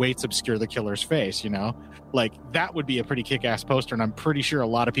weight, but the weights obscure the killer's face, Like that would be a pretty kick-ass poster, and I'm pretty sure a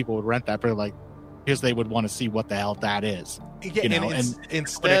lot of people would rent that, but like, because they would want to see what the hell that is. Yeah, and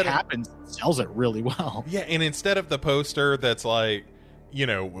instead when it happens, it sells it really well. Yeah, and instead of the poster that's like,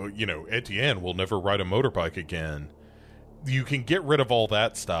 Etienne will never ride a motorbike again, you can get rid of all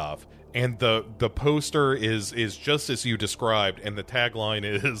that stuff, and the poster is just as you described, and the tagline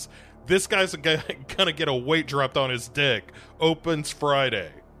is, "This guy's gonna get a weight dropped on his dick. Opens Friday."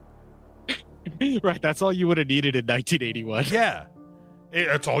 Right, that's all you would have needed in 1981. Yeah.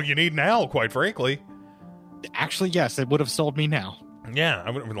 It's all you need now, quite frankly. Actually, yes, it would have sold me now. Yeah,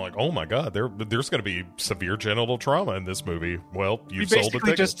 I would have been like, oh my god, there's going to be severe genital trauma in this movie. Well, you sold a ticket.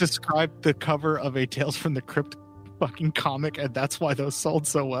 Basically just described the cover of a Tales from the Crypt fucking comic, and that's why those sold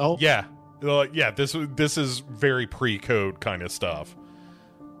so well. Yeah. This is very pre-code kind of stuff.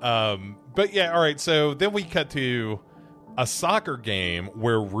 But yeah, all right, so then we cut to a soccer game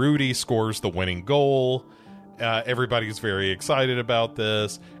where Rudy scores the winning goal. Everybody's very excited about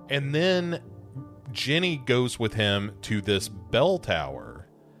this. And then Jenny goes with him to this bell tower.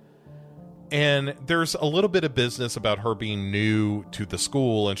 And there's a little bit of business about her being new to the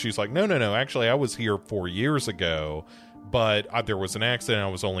school. And she's like, no. Actually, I was here 4 years ago, but there was an accident. I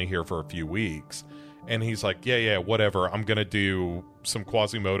was only here for a few weeks. And he's like, yeah, whatever. I'm going to do some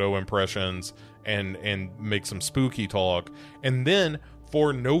Quasimodo impressions and make some spooky talk. And then,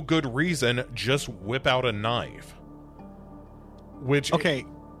 for no good reason, just whip out a knife. Okay,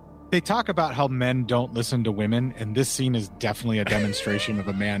 they talk about how men don't listen to women, and this scene is definitely a demonstration of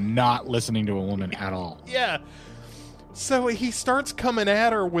a man not listening to a woman at all. Yeah. So he starts coming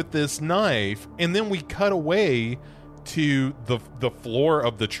at her with this knife, and then we cut away to the floor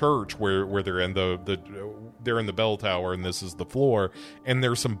of the church where they're in they're in the bell tower, and this is the floor, and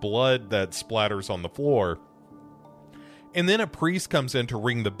there's some blood that splatters on the floor. And then a priest comes in to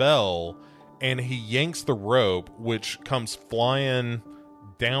ring the bell, and he yanks the rope, which comes flying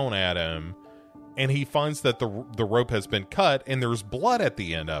down at him, and he finds that the rope has been cut, and there's blood at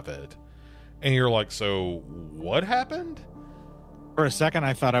the end of it. And you're like, so what happened? For a second,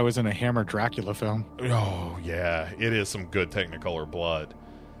 I thought I was in a Hammer Dracula film. Oh, yeah. It is some good Technicolor blood.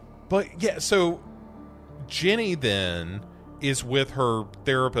 But, yeah, so Jenny then is with her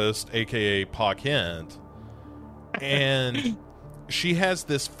therapist, a.k.a. Pa Kent, and she has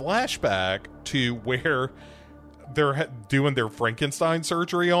this flashback to where they're doing their Frankenstein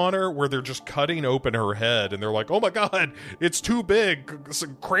surgery on her, where they're just cutting open her head, and they're like, oh my god, it's too big, so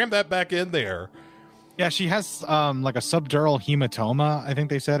cram that back in there. Yeah, she has like a subdural hematoma, I think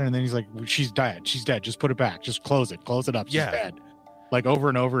they said, and then he's like, she's dead, just put it back, just close it up, she's dead. Like over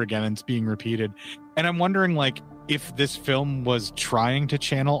and over again, and it's being repeated. And I'm wondering, like, if this film was trying to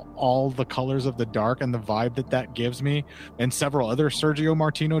channel all the colors of the dark and the vibe that gives me, and several other Sergio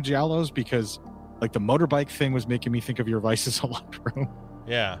Martino giallos, because like the motorbike thing was making me think of Your Vices a lot.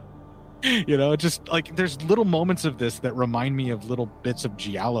 Yeah. Just like there's little moments of this that remind me of little bits of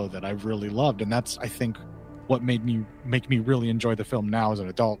giallo that I've really loved, and that's, I think, what make me really enjoy the film now as an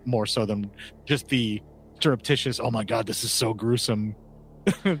adult, more so than just the surreptitious, oh my god, this is so gruesome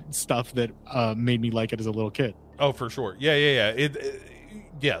stuff that made me like it as a little kid. Oh, for sure. Yeah.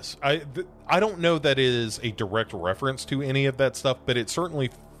 Yes. I don't know that it is a direct reference to any of that stuff, but it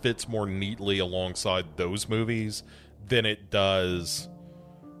certainly fits more neatly alongside those movies than it does,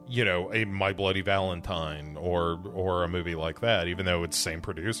 a My Bloody Valentine or a movie like that, even though it's same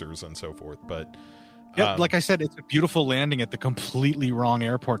producers and so forth. But like I said, it's a beautiful landing at the completely wrong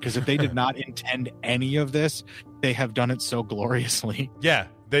airport, because if they did not intend any of this, they have done it so gloriously. Yeah,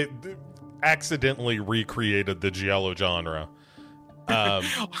 they accidentally recreated the giallo genre.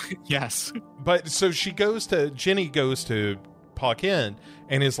 Yes. But so Jenny goes to Pa Kent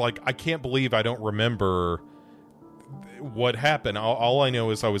and is like, I can't believe I don't remember what happened. All I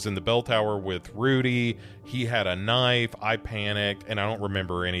know is I was in the bell tower with Rudy. He had a knife. I panicked, and I don't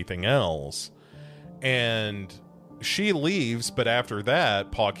remember anything else. And she leaves, but after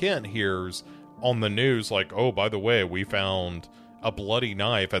that, Pa Kent hears on the news, like, oh, by the way, we found a bloody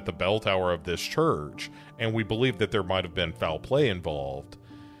knife at the bell tower of this church, and we believe that there might have been foul play involved.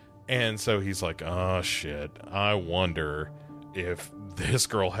 And so he's like, oh, shit, I wonder if this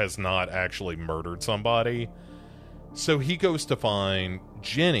girl has not actually murdered somebody. So he goes to find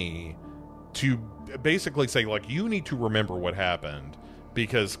Jenny to basically say, like, you need to remember what happened,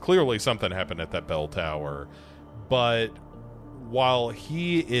 because clearly something happened at that bell tower. But while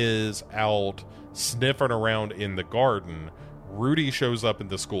he is out sniffing around in the garden, Rudy shows up in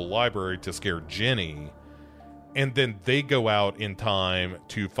the school library to scare Jenny, and then they go out in time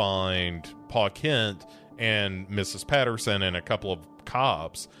to find Pa Kent and Mrs. Patterson and a couple of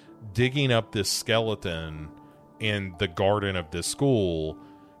cops digging up this skeleton in the garden of this school.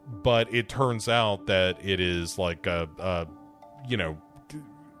 But it turns out that it is like a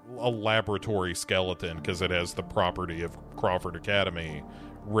laboratory skeleton, because it has the property of Crawford Academy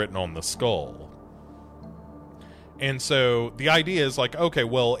written on the skull. And so the idea is like, okay,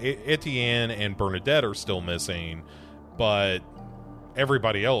 well, Etienne and Bernadette are still missing, but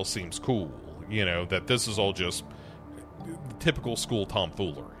everybody else seems cool, that this is all just typical school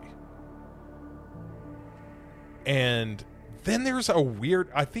tomfoolery. And then there's a weird,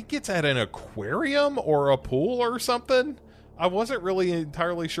 I think it's at an aquarium or a pool or something. I wasn't really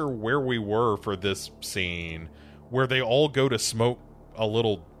entirely sure where we were for this scene, where they all go to smoke a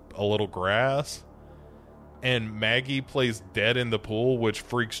little grass, and Maggie plays dead in the pool, which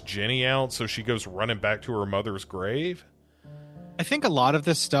freaks Jenny out, so she goes running back to her mother's grave. I think a lot of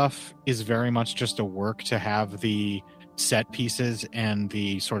this stuff is very much just a work to have the set pieces and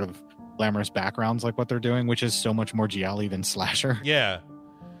the sort of glamorous backgrounds like what they're doing, which is so much more giallo than slasher. Yeah.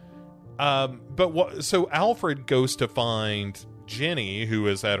 So Alfred goes to find Jenny, who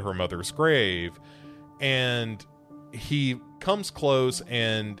is at her mother's grave, and he comes close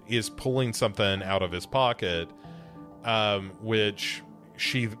and is pulling something out of his pocket, which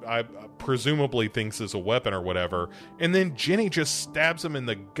she presumably thinks is a weapon or whatever. And then Jenny just stabs him in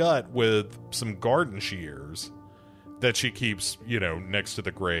the gut with some garden shears that she keeps, next to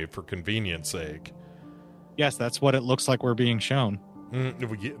the grave for convenience sake. Yes, that's what it looks like we're being shown.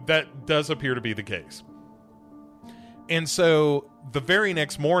 That does appear to be the case. And so the very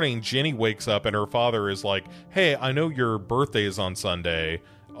next morning, Jenny wakes up and her father is like, hey, I know your birthday is on Sunday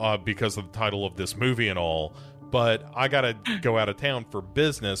because of the title of this movie and all, but I gotta go out of town for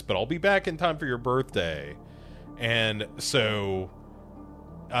business, but I'll be back in time for your birthday. And so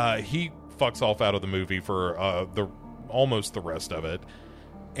he fucks off out of the movie for almost the rest of it.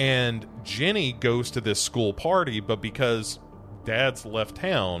 And Jenny goes to this school party, but because Dad's left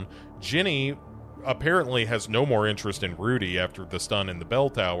town, Jenny apparently has no more interest in Rudy after the stun in the bell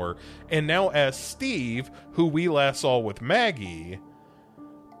tower, and now asks Steve, who we last saw with Maggie,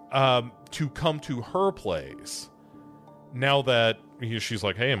 to come to her place. Now that she's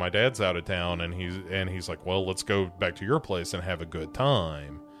like, hey, my dad's out of town, and he's like, well, let's go back to your place and have a good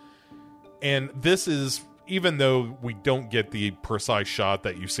time. And this is, even though we don't get the precise shot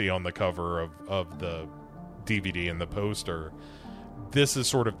that you see on the cover of the DVD and the poster, this is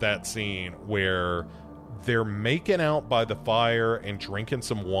sort of that scene where they're making out by the fire and drinking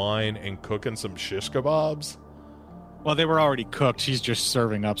some wine and cooking some shish kebabs. Well, they were already cooked. She's just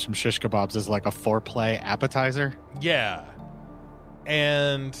serving up some shish kebabs as like a foreplay appetizer. Yeah.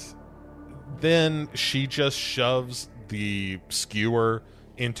 And then she just shoves the skewer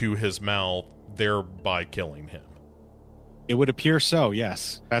into his mouth, thereby killing him. It would appear so,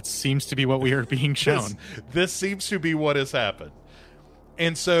 yes. That seems to be what we are being shown. This seems to be what has happened.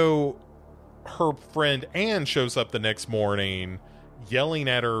 And so her friend Anne shows up the next morning yelling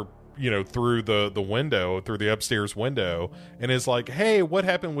at her, through the window, through the upstairs window, and is like, hey, what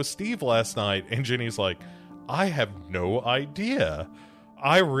happened with Steve last night? And Jenny's like, I have no idea.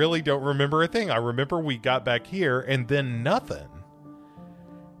 I really don't remember a thing. I remember we got back here and then nothing.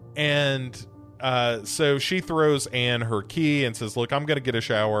 And so she throws Anne her key and says, look, I'm going to get a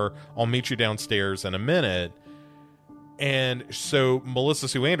shower. I'll meet you downstairs in a minute. And so Melissa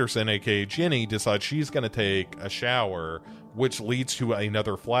Sue Anderson, aka Jenny, decides she's going to take a shower, which leads to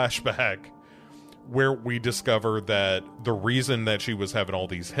another flashback where we discover that the reason that she was having all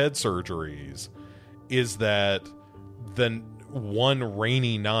these head surgeries is that the one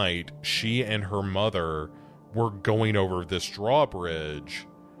rainy night, she and her mother were going over this drawbridge,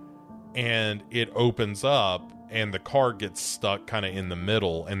 and it opens up and the car gets stuck kind of in the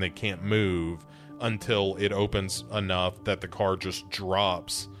middle and they can't move until it opens enough that the car just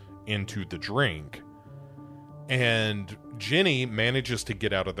drops into the drink. And Jenny manages to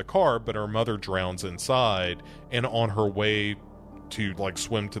get out of the car, but her mother drowns inside, and on her way to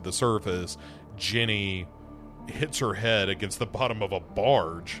swim to the surface, Jenny hits her head against the bottom of a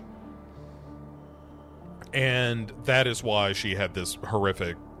barge. And that is why she had this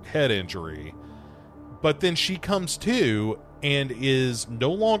horrific head injury. But then she comes to and is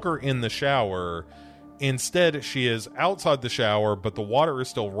no longer in the shower, Instead, she is outside the shower, but the water is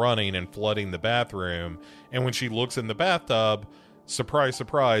still running and flooding the bathroom. And when she looks in the bathtub, surprise,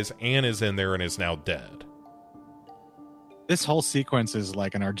 surprise, Anne is in there and is now dead. This whole sequence is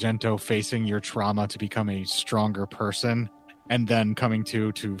like an Argento facing your trauma to become a stronger person, and then coming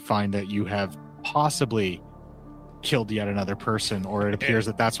to find that you have possibly killed yet another person, or it appears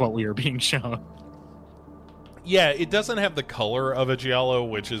that that's what we are being shown. Yeah, it doesn't have the color of a giallo,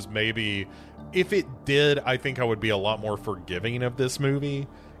 which is maybe... If it did, I think I would be a lot more forgiving of this movie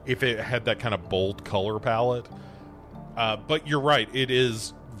if it had that kind of bold color palette. But you're right, it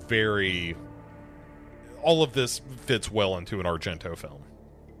is very... All of this fits well into an Argento film.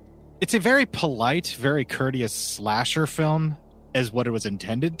 It's a very polite, very courteous slasher film, as what it was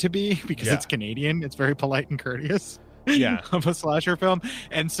intended to be, because it's Canadian. It's very polite and courteous. Yeah. Of a slasher film.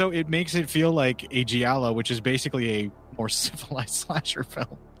 And so it makes it feel like a giallo, which is basically a more civilized slasher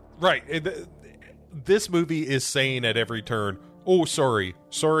film. Right. This movie is saying at every turn, "Oh, sorry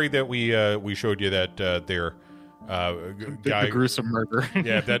that we showed you that there guy, the gruesome murder."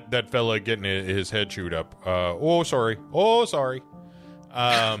 Yeah, that fella getting his head chewed up. Oh, sorry.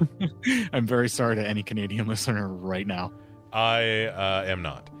 I'm very sorry to any Canadian listener right now. I am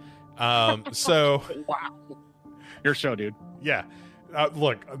not. So wow, your show, dude. Yeah.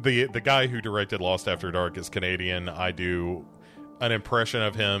 Look, the guy who directed Lost After Dark is Canadian. I do an impression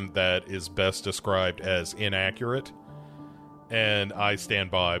of him that is best described as inaccurate, and I stand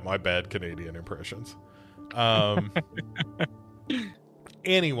by my bad Canadian impressions.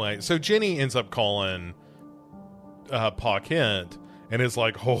 Anyway, so Jenny ends up calling Pa Kent and is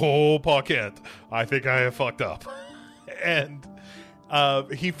like, "Oh, Pa Kent, I think I have fucked up." And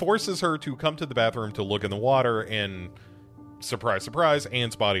he forces her to come to the bathroom to look in the water, and surprise, surprise,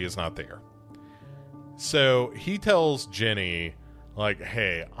 Anne's body is not there. So he tells Jenny, like,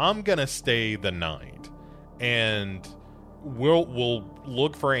 "Hey, I'm gonna stay the night, and we'll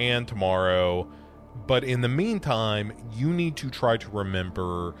look for Anne tomorrow. But in the meantime, you need to try to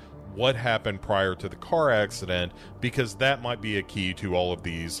remember what happened prior to the car accident, because that might be a key to all of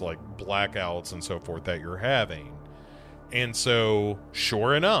these like blackouts and so forth that you're having." And so,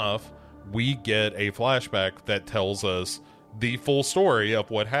 sure enough, we get a flashback that tells us the full story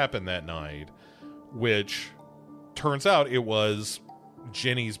of what happened that night, which turns out it was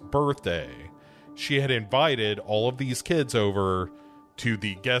Jenny's birthday. She had invited all of these kids over to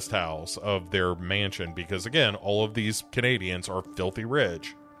the guest house of their mansion because, again, all of these Canadians are filthy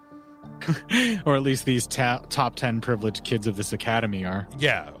rich. Or at least these top 10 privileged kids of this academy are.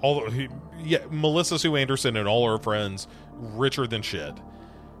 Yeah, Melissa Sue Anderson and all her friends, richer than shit.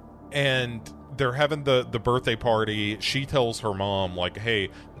 And they're having the birthday party. She tells her mom, like, "Hey,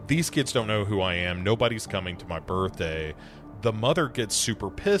 these kids don't know who I am. Nobody's coming to my birthday." The mother gets super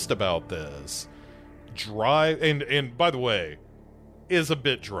pissed about this. And by the way, is a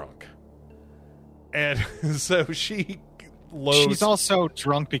bit drunk. And so she loads... She's also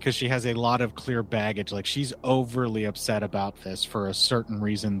drunk because she has a lot of clear baggage. Like, she's overly upset about this for a certain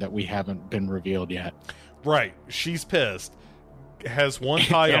reason that we haven't been revealed yet. Right. She's pissed. Has one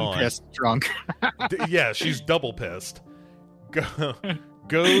tie on. Pissed, drunk. Yeah, she's double pissed.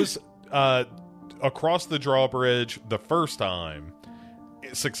 Goes across the drawbridge the first time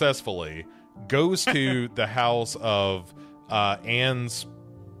successfully. Goes to the house of Anne's,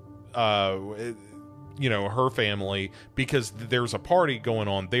 her family, because there's a party going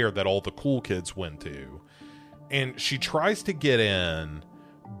on there that all the cool kids went to. And she tries to get in,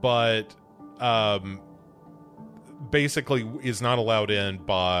 but basically is not allowed in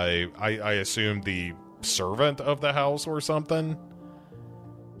by, I assume, the servant of the house or something.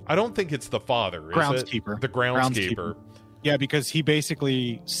 I don't think it's the father, is groundskeeper. it? The groundskeeper. Yeah, because he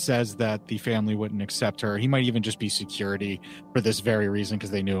basically says that the family wouldn't accept her. He might even just be security for this very reason,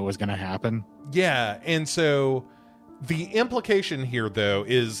 because they knew it was going to happen. Yeah, and so the implication here, though,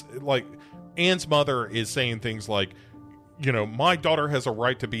 is like Anne's mother is saying things like, my daughter has a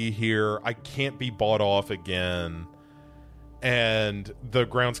right to be here. I can't be bought off again. And the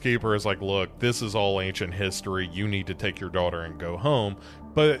groundskeeper is like, "Look, this is all ancient history. You need to take your daughter and go home."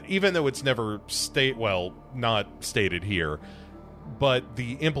 But even though it's never not stated here, but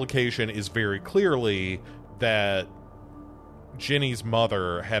the implication is very clearly that Jenny's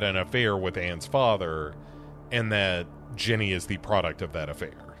mother had an affair with Anne's father, and that Jenny is the product of that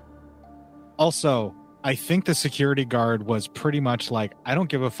affair. Also, I think the security guard was pretty much like, "I don't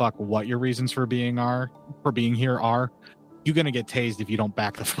give a fuck what your reasons for being here are. You're going to get tased if you don't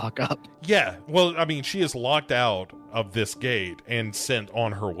back the fuck up." Yeah, well, I mean, she is locked out of this gate and sent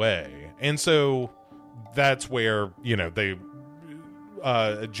on her way. And so that's where, they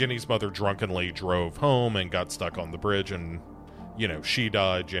Jenny's mother drunkenly drove home and got stuck on the bridge, and she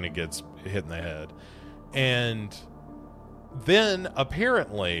died. Jenny gets hit in the head, and then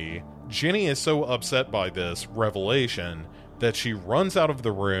apparently Jenny is so upset by this revelation that she runs out of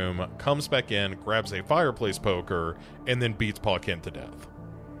the room, comes back in, grabs a fireplace poker, and then beats Pa Kent to death.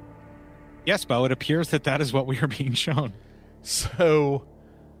 Yes, Bo, it appears that is what we are being shown. So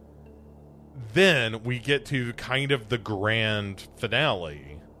then we get to kind of the grand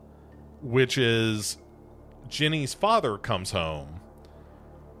finale, which is Jenny's father comes home,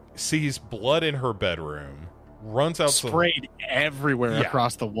 sees blood in her bedroom, runs out, sprayed everywhere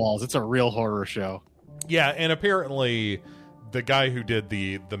across the walls. It's a real horror show. Yeah, and apparently the guy who did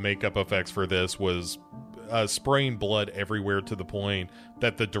the makeup effects for this was spraying blood everywhere to the point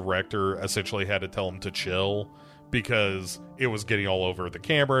that the director essentially had to tell him to chill because it was getting all over the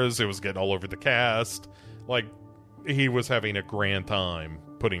cameras, it was getting all over the cast. Like, he was having a grand time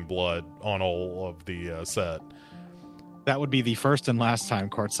putting blood on all of the set. That would be the first and last time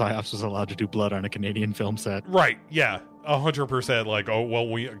Court Psyops was allowed to do blood on a Canadian film set. Right, yeah. 100%. Like, oh, well,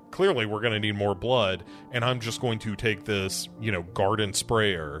 we're going to need more blood, and I'm just going to take this, garden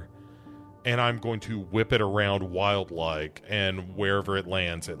sprayer, and I'm going to whip it around wild-like, and wherever it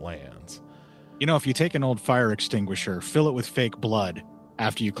lands, it lands. If you take an old fire extinguisher, fill it with fake blood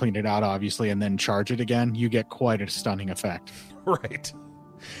after you clean it out, obviously, and then charge it again, you get quite a stunning effect. Right.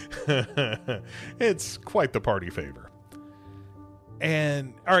 It's quite the party favor.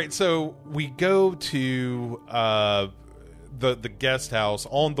 And, all right, so we go to the guest house.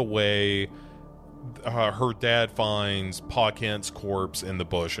 On the way, her dad finds Pa Kent's corpse in the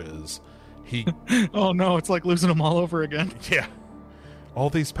bushes. Oh, no, it's like losing him all over again. Yeah. All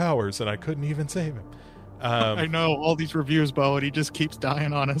these powers, and I couldn't even save him. I know, all these reviews, Bo, and he just keeps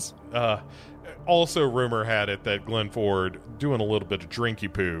dying on us. Also, rumor had it that Glenn Ford doing a little bit of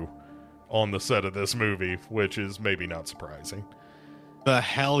drinky poo on the set of this movie, which is maybe not surprising. The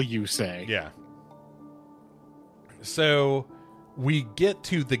hell you say? Yeah. So we get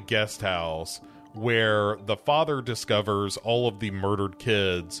to the guest house where the father discovers all of the murdered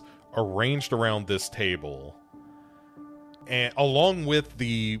kids arranged around this table, and along with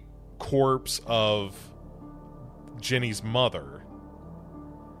the corpse of Jenny's mother.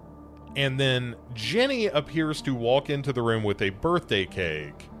 And then Jenny appears to walk into the room with a birthday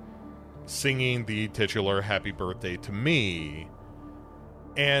cake, singing the titular "Happy Birthday to Me."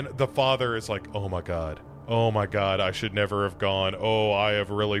 And the father is like, oh my god, I should never have gone. Oh, I have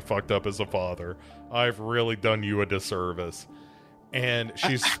really fucked up as a father. I've really done you a disservice. And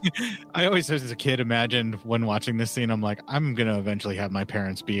she's... I always, as a kid, imagine when watching this scene, I'm like, I'm going to eventually have my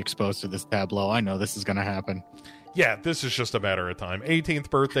parents be exposed to this tableau. I know this is going to happen. Yeah, this is just a matter of time. 18th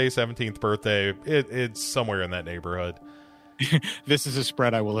birthday, 17th birthday, it's somewhere in that neighborhood. This is a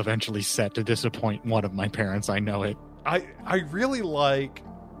spread I will eventually set to disappoint one of my parents. I know it. I really like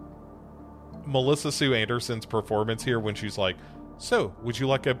Melissa Sue Anderson's performance here when she's like, so, would you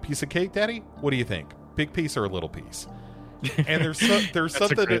like a piece of cake, Daddy? What do you think? Big piece or a little piece? And there's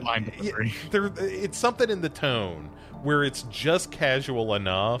something... a great line delivery. It's something in the tone where it's just casual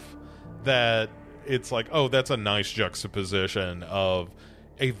enough that it's like, oh, that's a nice juxtaposition of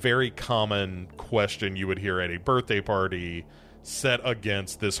a very common question you would hear at a birthday party set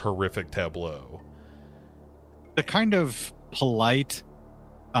against this horrific tableau. The kind of polite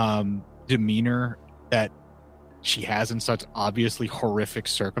demeanor that she has in such obviously horrific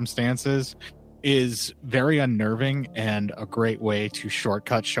circumstances is very unnerving and a great way to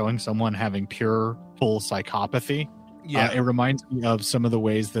shortcut showing someone having pure, full psychopathy. Yeah. It reminds me of some of the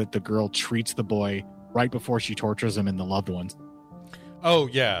ways that the girl treats the boy right before she tortures him in The Loved Ones. Oh,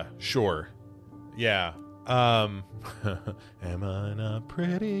 yeah, sure. Yeah. Am I not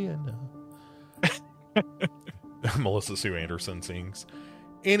pretty enough? Melissa Sue Anderson sings.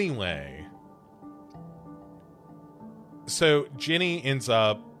 Anyway, so Jenny ends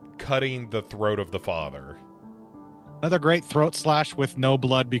up cutting the throat of the father. Another great throat slash with no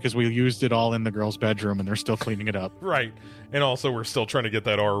blood because we used it all in the girl's bedroom and they're still cleaning it up. Right. And also we're still trying to get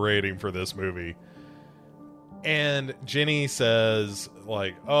that R rating for this movie. And Jenny says,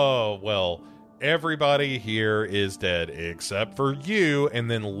 like, oh, well, everybody here is dead except for you, and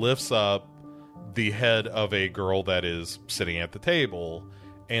then lifts up the head of a girl that is sitting at the table,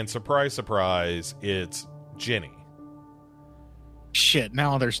 and surprise, surprise, it's Jenny. Shit,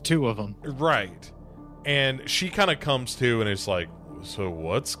 now there's two of them. Right. And she kind of comes to and is like, so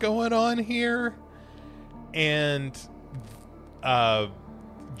what's going on here? And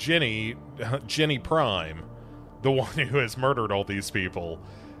Jenny Prime, the one who has murdered all these people,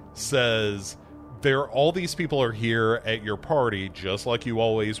 says, all these people are here at your party just like you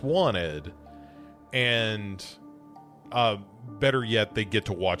always wanted, and better yet, they get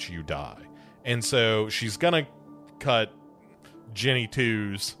to watch you die. And so she's gonna cut Jenny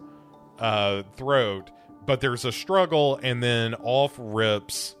 2's throat, but there's a struggle, and then off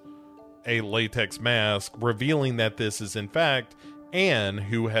rips a latex mask, revealing that this is in fact Anne,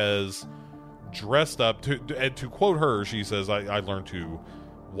 who has dressed up to quote her. She says, I learned to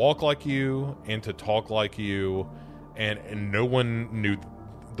walk like you and to talk like you, and no one knew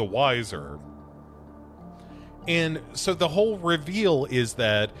the wiser. And so the whole reveal is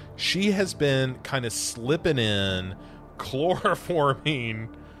that she has been kind of slipping in,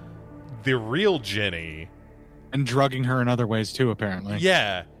 chloroforming the real Jenny. And drugging her in other ways too, apparently.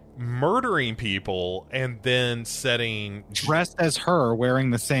 Yeah. Murdering people and then setting... Dressed as her, wearing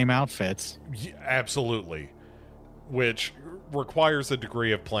the same outfits. Yeah, absolutely. Which requires a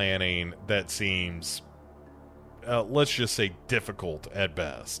degree of planning that seems, let's just say, difficult at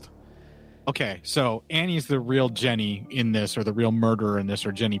best. Okay, so Annie's the real Jenny in this, or the real murderer in this,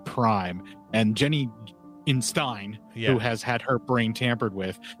 or Jenny Prime. And Jenny in Stein, who has had her brain tampered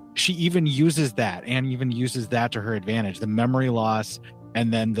with, she even uses that. Annie even uses that to her advantage. The memory loss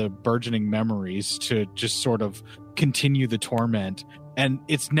and then the burgeoning memories to just sort of continue the torment. And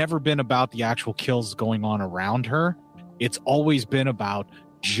it's never been about the actual kills going on around her. It's always been about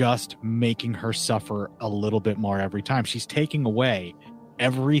just making her suffer a little bit more every time. She's taking away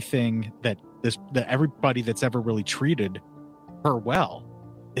everything that everybody that's ever really treated her well.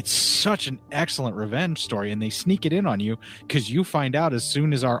 It's such an excellent revenge story, and they sneak it in on you because you find out as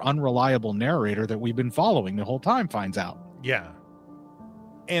soon as our unreliable narrator that we've been following the whole time finds out. Yeah.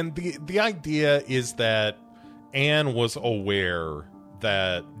 And the idea is that Anne was aware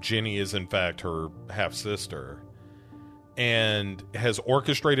that Jenny is in fact her half-sister and has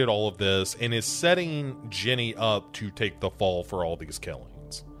orchestrated all of this and is setting Jenny up to take the fall for all these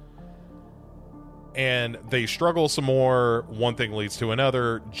killings. And they struggle some more. One thing leads to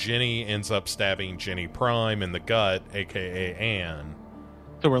another. Jenny ends up stabbing Jenny Prime in the gut, aka Anne.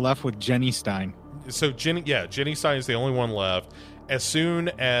 So we're left with Jenny Stein. So Jenny Stein is the only one left. As soon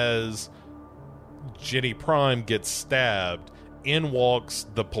as Jenny Prime gets stabbed, in walks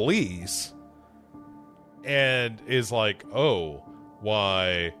the police and is like, oh,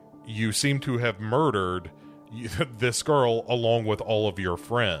 why, you seem to have murdered this girl along with all of your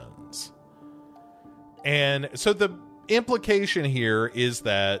friends. And so the implication here is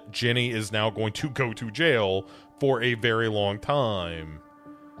that Jenny is now going to go to jail for a very long time.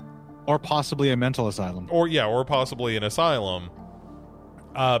 Or possibly a mental asylum. Or possibly an asylum.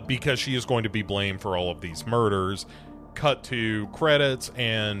 Because she is going to be blamed for all of these murders. Cut to credits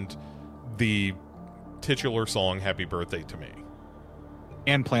and the titular song, Happy Birthday to Me.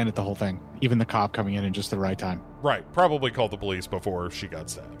 And planned it the whole thing. Even the cop coming in just the right time. Right. Probably called the police before she got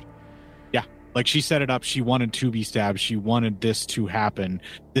stabbed. Yeah. Like, she set it up. She wanted to be stabbed. She wanted this to happen.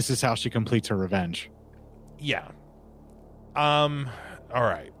 This is how she completes her revenge. Yeah. All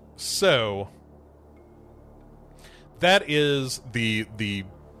right. So that is the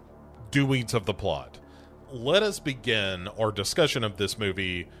doings of the plot. Let us begin our discussion of this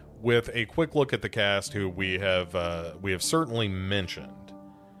movie with a quick look at the cast, who we have certainly mentioned.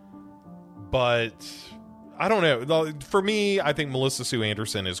 But I don't know. For me, I think Melissa Sue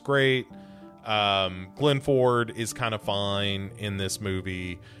Anderson is great. Glenn Ford is kind of fine in this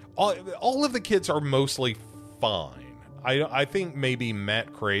movie. All of the kids are mostly fine. I think maybe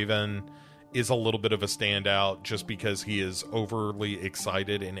Matt Craven is a little bit of a standout just because he is overly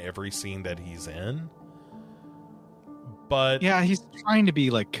excited in every scene that he's in. But yeah, he's trying to be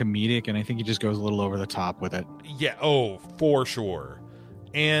like comedic, and I think he just goes a little over the top with it. Yeah, oh, for sure.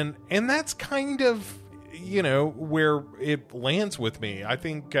 And that's kind of, where it lands with me. I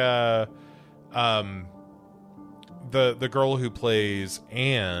think the girl who plays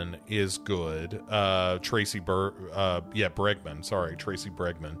Anne is good. Tracy Bregman. Sorry, Tracy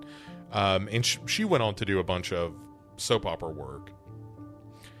Bregman. And she went on to do a bunch of soap opera work.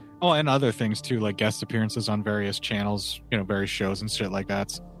 Oh, and other things too, like guest appearances on various channels, various shows and shit like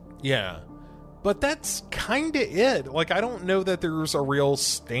that. Yeah. But that's kind of it. Like, I don't know that there's a real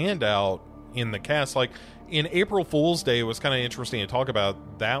standout in the cast. Like, in April Fool's Day, it was kind of interesting to talk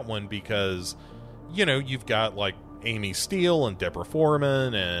about that one because, you've got, like, Amy Steele and Deborah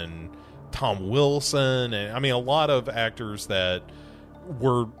Foreman and Tom Wilson. And, I mean, a lot of actors that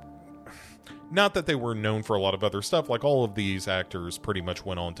were... Not that they were known for a lot of other stuff. Like, all of these actors pretty much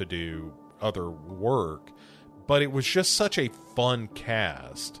went on to do other work. But it was just such a fun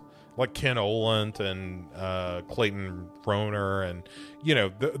cast like Ken Oland and Clayton Rohner and, you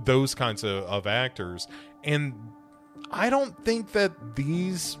know, those kinds of actors. And I don't think that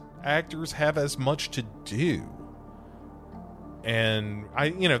these actors have as much to do. And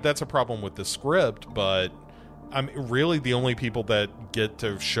that's a problem with the script, but I mean, really the only people that get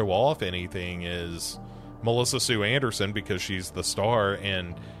to show off anything is Melissa Sue Anderson, because she's the star,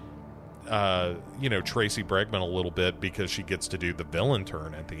 and Tracy Bregman a little bit because she gets to do the villain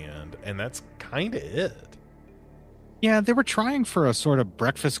turn at the end, and that's kind of it. Yeah, they were trying for a sort of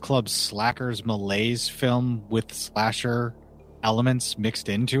Breakfast Club slackers malaise film with slasher elements mixed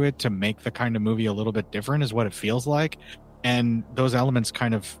into it to make the kind of movie a little bit different, is what it feels like. And those elements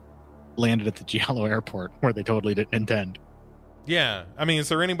kind of landed at the Giallo airport where they totally didn't intend. Yeah. I mean, is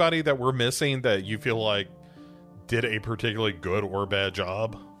there anybody that we're missing that you feel like did a particularly good or bad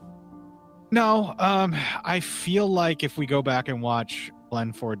job? No. I feel like if we go back and watch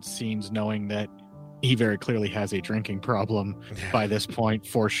Glenn Ford's scenes, knowing that he very clearly has a drinking problem by this point,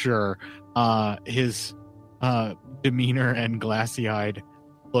 for sure, his demeanor and glassy-eyed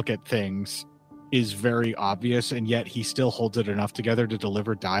look at things is very obvious, and yet he still holds it enough together to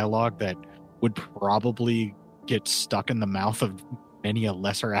deliver dialogue that would probably get stuck in the mouth of many a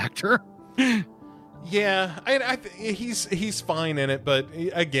lesser actor. Yeah, he's fine in it, but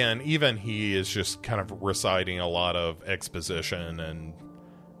again, even he is just kind of reciting a lot of exposition, and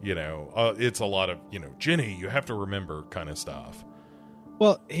it's a lot of Ginny, you have to remember kind of stuff.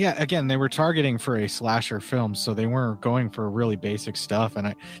 Well, yeah, again, they were targeting for a slasher film, so they weren't going for really basic stuff.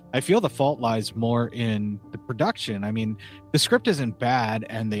 And I feel the fault lies more in the production. I mean, the script isn't bad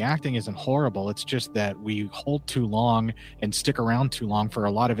and the acting isn't horrible. It's just that we hold too long and stick around too long for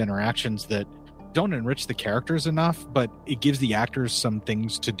a lot of interactions that don't enrich the characters enough, but it gives the actors some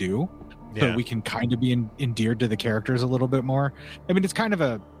things to do. Yeah. So we can kind of be endeared to the characters a little bit more. I mean, it's kind of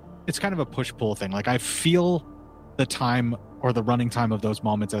a push-pull thing. Like, I feel the time or the running time of those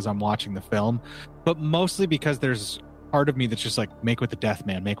moments as I'm watching the film, but mostly because there's part of me that's just like, make with the death,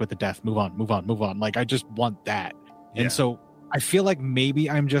 man, make with the death, move on. Like, I just want that. Yeah. And so I feel like maybe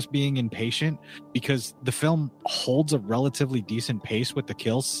I'm just being impatient, because the film holds a relatively decent pace with the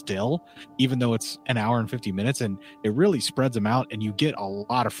kills still, even though it's an hour and 50 minutes, and it really spreads them out and you get a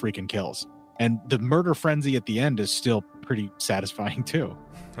lot of freaking kills. And the murder frenzy at the end is still pretty satisfying too.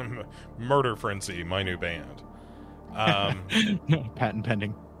 Murder Frenzy, my new band. Patent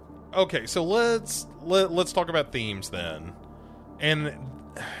pending. Okay, so let's talk about themes then. And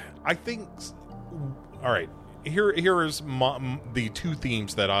I think, all right, here is the two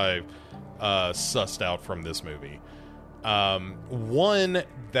themes that I've sussed out from this movie. One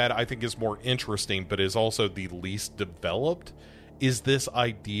that I think is more interesting, but is also the least developed, is this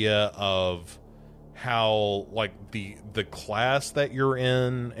idea of how, like, the class that you're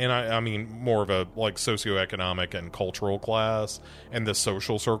in, and I mean more of a like socioeconomic and cultural class, and the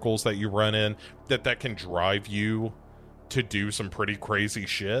social circles that you run in, that can drive you to do some pretty crazy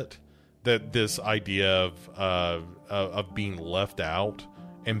shit. That this idea of being left out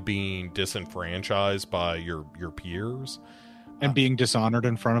and being disenfranchised by your peers, and being dishonored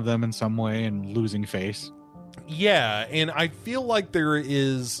in front of them in some way and losing face. Yeah, and I feel like there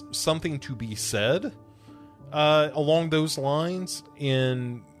is something to be said along those lines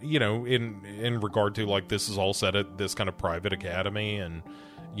in regard to, like, this is all set at this kind of private academy, and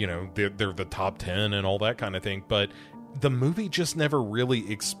they're the top 10 and all that kind of thing, but the movie just never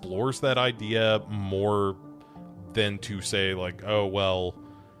really explores that idea more than to say, like, oh, well,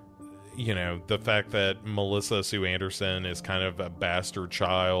 the fact that Melissa Sue Anderson is kind of a bastard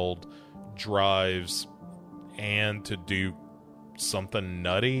child drives and to do something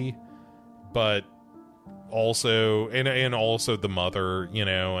nutty, but also and also the mother,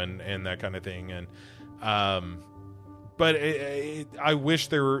 and that kind of thing, and but I wish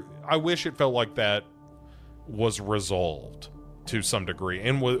it felt like that was resolved to some degree,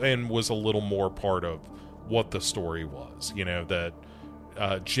 and was a little more part of what the story was. That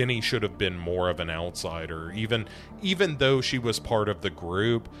Ginny should have been more of an outsider, even though she was part of the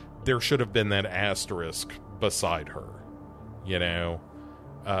group. There should have been that asterisk beside her,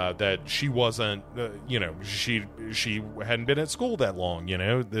 that she wasn't, she hadn't been at school that long.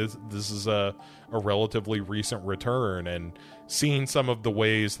 This is a relatively recent return, and seeing some of the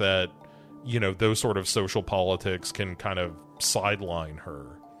ways that those sort of social politics can kind of sideline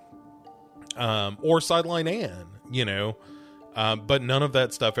her, or sideline Anne, but none of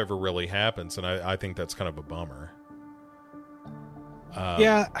that stuff ever really happens, and I think that's kind of a bummer.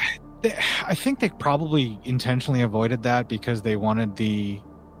 Yeah, I think they probably intentionally avoided that because they wanted the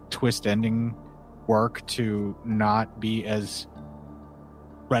twist ending work to not be as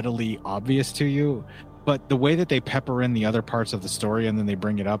readily obvious to you. But the way that they pepper in the other parts of the story and then they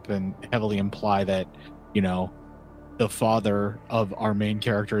bring it up and heavily imply that, you know, the father of our main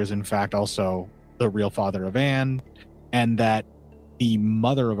character is in fact also the real father of Anne, and that the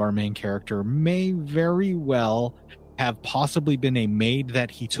mother of our main character may very well have possibly been a maid that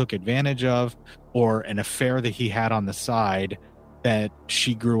he took advantage of, or an affair that he had on the side that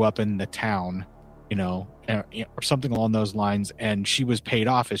she grew up in the town, you know, or something along those lines. And she was paid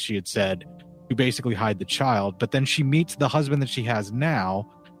off, as she had said, to basically hide the child. But then she meets the husband that she has now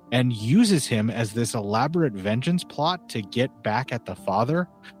and uses him as this elaborate vengeance plot to get back at the father.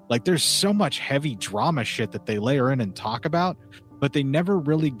 Like, there's so much heavy drama shit that they layer in and talk about, but they never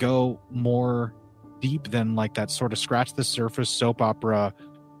really go more deep than like that sort of scratch the surface soap opera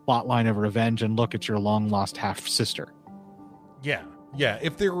plotline of revenge and look at your long lost half sister. Yeah.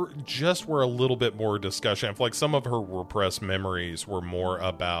 If there just were a little bit more discussion, if like some of her repressed memories were more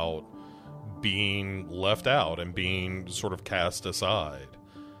about being left out and being sort of cast aside,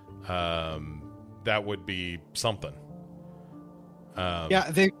 that would be something.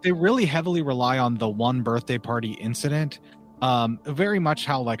 They really heavily rely on the one birthday party incident. Very much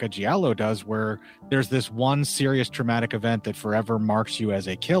how like a Giallo does, where there's this one serious traumatic event that forever marks you as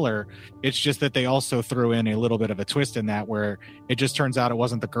a killer. It's just that they also threw in a little bit of a twist in that, where it just turns out it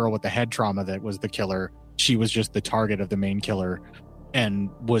wasn't the girl with the head trauma that was the killer. She was just the target of the main killer and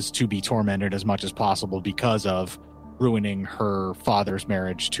was to be tormented as much as possible because of ruining her father's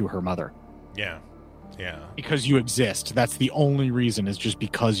marriage to her mother. Yeah. Because you exist. That's the only reason, is just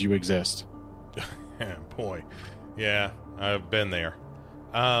because you exist. Boy. Yeah. I've been there.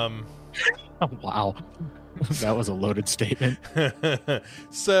 Oh, wow. That was a loaded statement.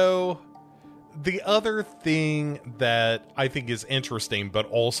 So the other thing that I think is interesting, but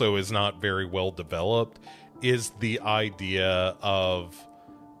also is not very well developed, is the idea of,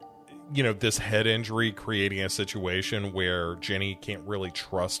 you know, this head injury creating a situation where Jenny can't really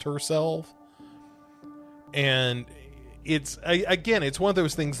trust herself. And it's, again, it's one of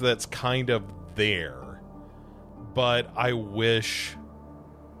those things that's kind of there. But I wish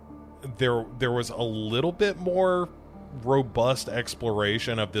there was a little bit more robust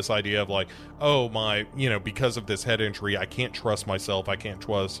exploration of this idea of like, oh my, you know, because of this head injury, I can't trust myself. I can't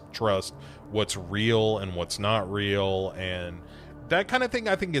trust what's real and what's not real. And that kind of thing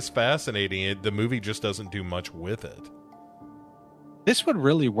I think is fascinating. The movie just doesn't do much with it. This would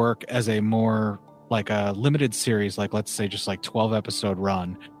really work as a more like a limited series, like let's say just like 12 episode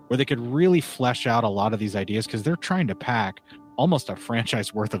run, where they could really flesh out a lot of these ideas, because they're trying to pack almost a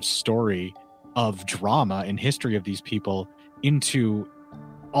franchise worth of story of drama and history of these people into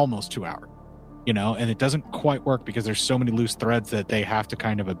almost 2 hours, you know, and it doesn't quite work because there's so many loose threads that they have to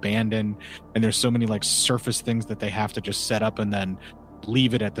kind of abandon, and there's so many like surface things that they have to just set up and then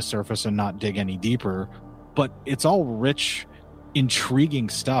leave it at the surface and not dig any deeper. But it's all rich, intriguing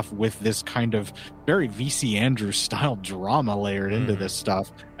stuff with this kind of very VC Andrews style drama layered into this stuff.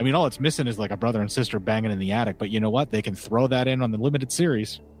 I mean, all it's missing is like a brother and sister banging in the attic, but you know what? They can throw that in on the limited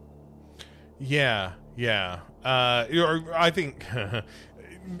series. Yeah. I think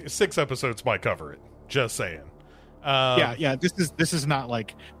 6 episodes might cover it. Just saying. Yeah. This is not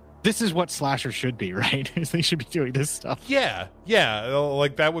like, this is what slasher should be, right? They should be doing this stuff. Yeah.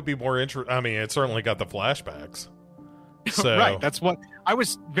 Like that would be more interesting. I mean, it certainly got the flashbacks. So. Right. That's what I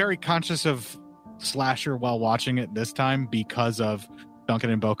was very conscious of slasher while watching it this time because of Duncan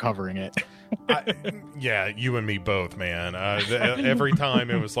and Bo covering it. Yeah, you and me both, man. Every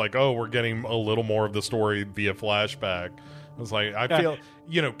time it was like, oh, we're getting a little more of the story via flashback. I was like, I feel,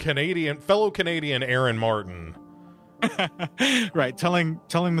 you know, fellow Canadian Aaron Martin. Right. Telling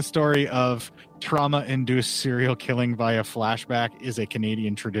the story of trauma-induced serial killing via flashback is a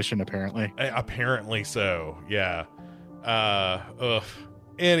Canadian tradition, apparently. Apparently so, yeah.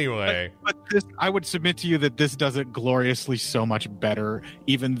 Anyway, but this, I would submit to you that this does it gloriously so much better,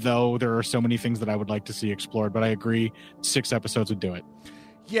 even though there are so many things that I would like to see explored. But I agree, 6 episodes would do it.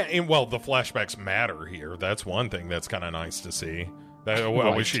 Yeah, and well, the flashbacks matter here. That's one thing that's kind of nice to see. I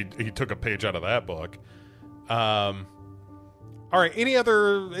wish he took a page out of that book. All right, any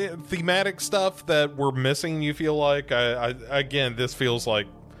other thematic stuff that we're missing, you feel like? Again, this feels like,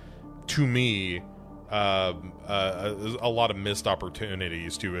 to me, a lot of missed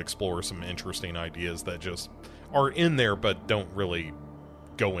opportunities to explore some interesting ideas that just are in there but don't really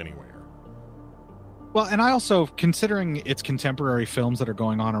go anywhere. Well, and I also, considering its contemporary films that are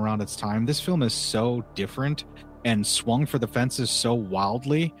going on around its time, this film is so different and swung for the fences so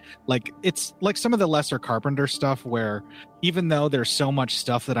wildly. Like, it's like some of the lesser Carpenter stuff where even though there's so much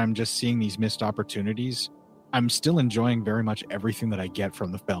stuff that I'm just seeing these missed opportunities, I'm still enjoying very much everything that I get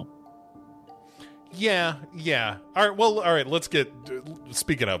from the film. Yeah. All right. Well, all right. Let's get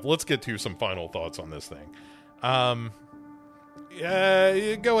to some final thoughts on this thing. Go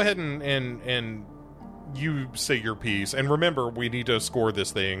ahead and you say your piece. And remember, we need to score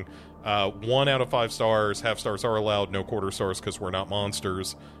this thing. 1 out of 5 stars. Half stars are allowed. No quarter stars because we're not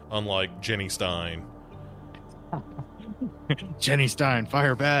monsters. Unlike Jenny Stein. Jenny Stein,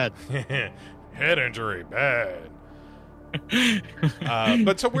 fire bad. Head injury, bad.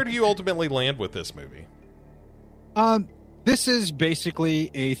 But so where do you ultimately land with this movie? This is basically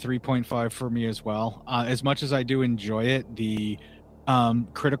a 3.5 for me as well. As much as I do enjoy it, the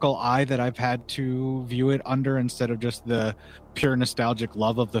critical eye that I've had to view it under, instead of just the pure nostalgic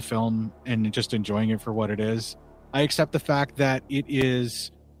love of the film and just enjoying it for what it is, I accept the fact that it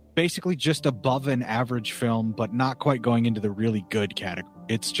is basically just above an average film, but not quite going into the really good category.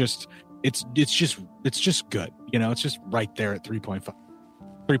 It's just good. You know, it's just right there at 3.5.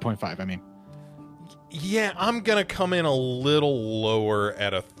 3.5, I mean. Yeah, I'm going to come in a little lower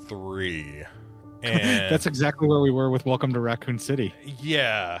at a 3. And that's exactly where we were with Welcome to Raccoon City.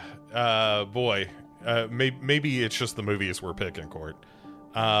 Yeah. Boy. Maybe it's just the movies we're picking, Court.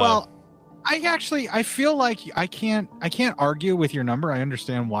 Well, I feel like I can't argue with your number. I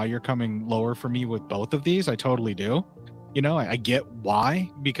understand why you're coming lower for me with both of these. I totally do. You know, I get why,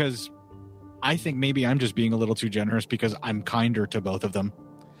 because I think maybe I'm just being a little too generous because I'm kinder to both of them.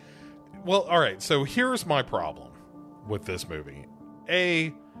 Well, all right. So here's my problem with this movie.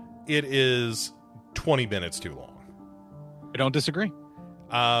 A, it is 20 minutes too long. I don't disagree.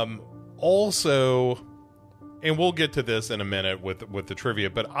 Also, and we'll get to this in a minute with the trivia,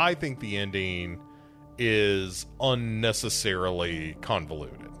 but I think the ending is unnecessarily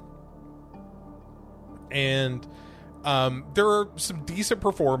convoluted. And there are some decent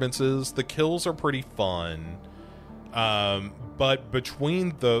performances. The kills are pretty fun. But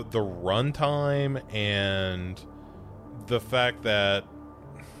between the runtime and the fact that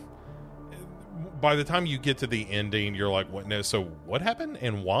by the time you get to the ending, you're like, what? No, so what happened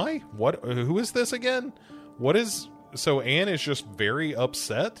and why? Who is this again? So Anne is just very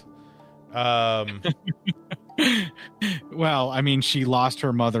upset. Well, I mean, she lost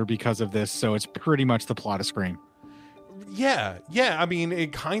her mother because of this, so it's pretty much the plot of Scream. Yeah. I mean,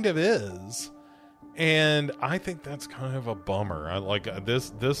 it kind of is. And I think that's kind of a bummer. I like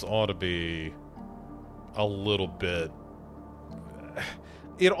this ought to be a little bit,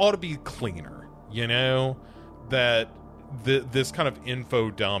 it ought to be cleaner, you know, that this kind of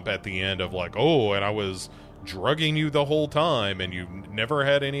info dump at the end of like, oh, and I was drugging you the whole time and you never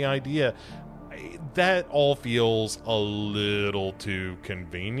had any idea. That all feels a little too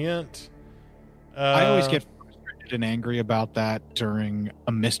convenient. I always get frustrated and angry about that during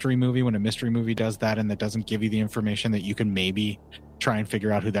a mystery movie, when a mystery movie does that and that doesn't give you the information that you can maybe try and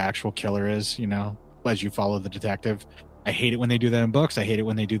figure out who the actual killer is, you know, as you follow the detective. I hate it when they do that in books. I hate it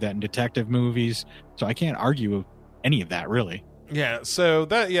when they do that in detective movies. So I can't argue any of that, really. Yeah, so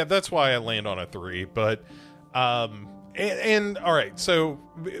that's why I land on a 3. But and all right, so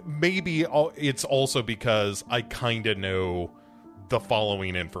maybe it's also because I kind of know the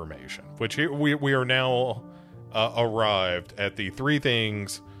following information, which we are now arrived at the 3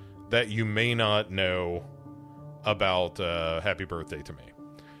 things that you may not know about Happy Birthday to Me.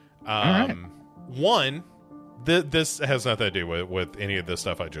 Right. One, this has nothing to do with any of the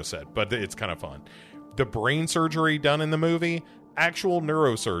stuff I just said, but it's kind of fun. The brain surgery done in the movie, actual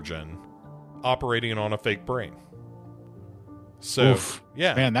neurosurgeon operating on a fake brain. So, oof.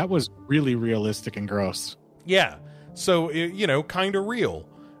 Yeah. Man, that was really realistic and gross. Yeah. So, you know, kind of real,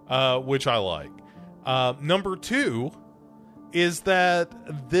 which I like. Number 2 is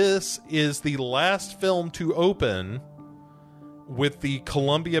that this is the last film to open with the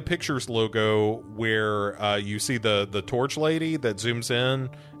Columbia Pictures logo, where you see the torch lady that zooms in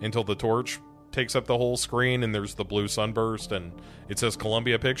until the torch takes up the whole screen and there's the blue sunburst and it says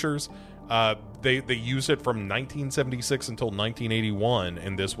Columbia Pictures. They use it from 1976 until 1981,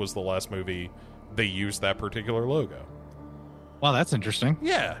 and this was the last movie they used that particular logo. Wow, that's interesting.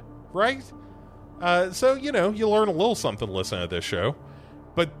 Yeah, right? So, you know, you learn a little something listening to this show.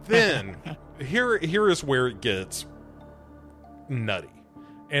 But then, here is where it gets nutty.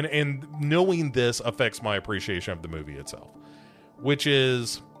 And knowing this affects my appreciation of the movie itself. Which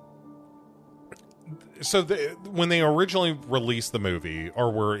is, so when they originally released the movie,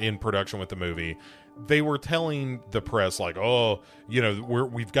 or were in production with the movie, they were telling the press, like, oh, you know,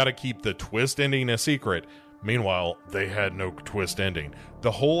 we've got to keep the twist ending a secret. Meanwhile, they had no twist ending.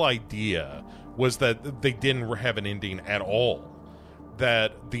 The whole idea was that they didn't have an ending at all.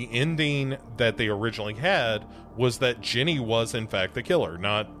 that the ending that they originally had was that Jenny was in fact the killer,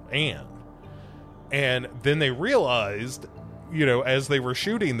 not Anne. And then they realized, as they were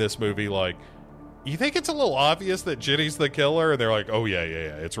shooting this movie, like, you think it's a little obvious that Jenny's the killer? And they're like, oh yeah,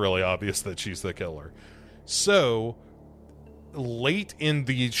 it's really obvious that she's the killer. So late in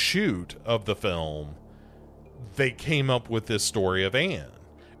the shoot of the film, they came up with this story of Anne.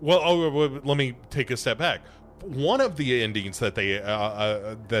 Well, let me take a step back. One of the endings that they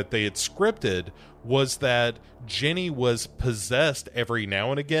had scripted was that Jenny was possessed every now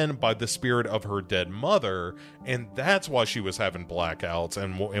and again by the spirit of her dead mother, and that's why she was having blackouts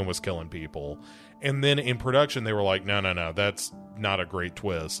and was killing people. And then in production, they were like, no, that's not a great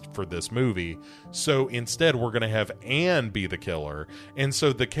twist for this movie. So instead, we're going to have Anne be the killer. And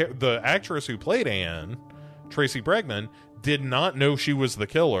so the actress who played Anne, Tracy Bregman, did not know she was the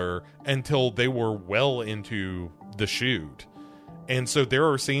killer until they were well into the shoot. And so there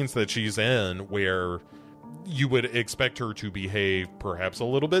are scenes that she's in where you would expect her to behave perhaps a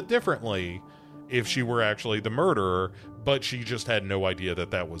little bit differently if she were actually the murderer, but she just had no idea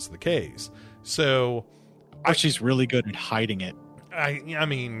that was the case. So she's really good at hiding it. I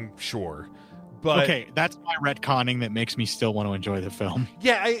mean, sure. But okay, that's my retconning that makes me still want to enjoy the film.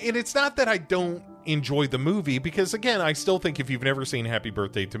 Yeah, and it's not that I don't enjoy the movie, because again, I still think if you've never seen Happy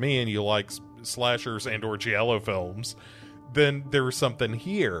Birthday to Me and you like slashers and or giallo films, then there's something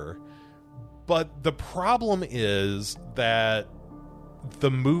here. But the problem is that the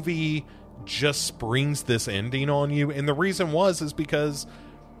movie just springs this ending on you, and the reason is because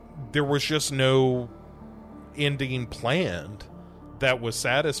there was just no ending planned that was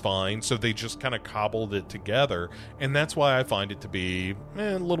satisfying, so they just kind of cobbled it together, and that's why I find it to be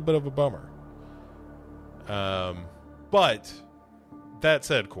a little bit of a bummer. But that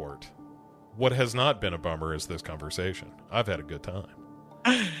said, Court, what has not been a bummer is this conversation. I've had a good time.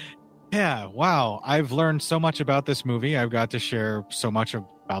 Yeah, wow. I've learned so much about this movie. I've got to share so much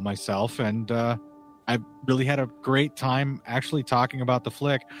about myself, and I really had a great time actually talking about the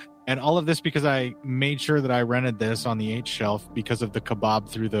flick. And all of this because I made sure that I rented this on the 8 shelf because of the kebab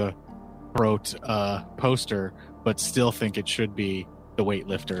through the throat poster, but still think it should be The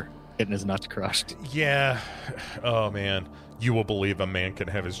Weightlifter getting his nuts crushed. Yeah. Oh, man. You will believe a man can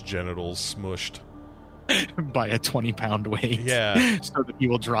have his genitals smushed by a 20-pound weight. Yeah. So that he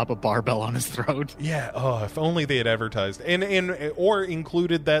will drop a barbell on his throat. Yeah. Oh, if only they had advertised or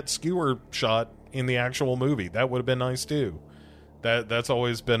included that skewer shot in the actual movie. That would have been nice too. That's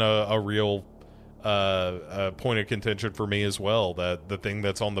always been a real point of contention for me as well, that the thing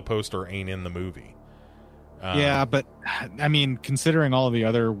that's on the poster ain't in the movie. Yeah, but I mean, considering all of the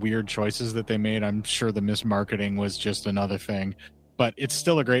other weird choices that they made, I'm sure the mismarketing was just another thing. But it's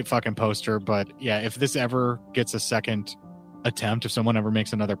still a great fucking poster. But yeah, if this ever gets a second attempt, if someone ever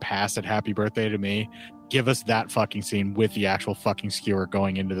makes another pass at Happy Birthday to Me, give us that fucking scene with the actual fucking skewer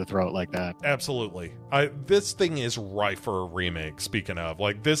going into the throat like that. Absolutely. This thing is ripe for a remake, speaking of.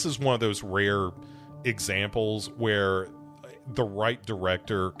 Like, this is one of those rare examples where the right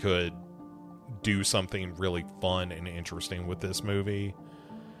director could do something really fun and interesting with this movie,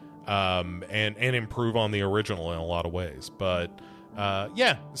 and improve on the original in a lot of ways. But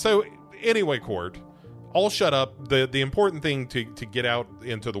yeah, so anyway, Court, I'll shut up. The important thing to get out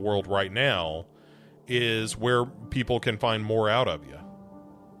into the world right now is where people can find more out of you.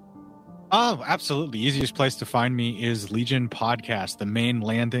 Oh, absolutely. The easiest place to find me is Legion Podcast, the main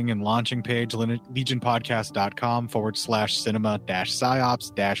landing and launching page,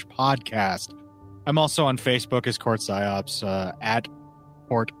 legionpodcast.com/cinema-psyops-podcast. I'm also on Facebook as Court Psyops, at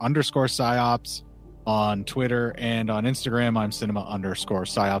Court_Psyops on Twitter, and on Instagram, I'm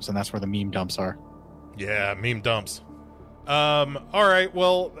cinema_psyops, and that's where the meme dumps are. Yeah, meme dumps. All right.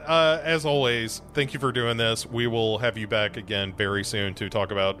 Well, as always, thank you for doing this. We will have you back again very soon to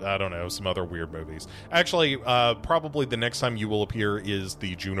talk about, I don't know, some other weird movies. Actually, probably the next time you will appear is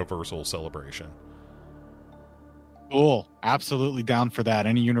the Juniversal celebration. Cool. Absolutely down for that.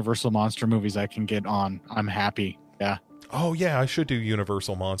 Any Universal monster movies I can get on, I'm happy. Yeah. Oh, yeah, I should do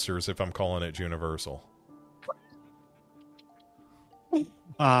Universal Monsters if I'm calling it Juniversal.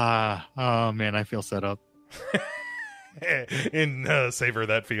 Oh, man, I feel set up. And savor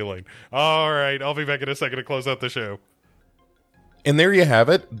that feeling. All right, I'll be back in a second to close out the show. And there you have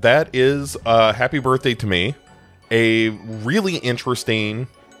it. That is Happy Birthday to Me, a really interesting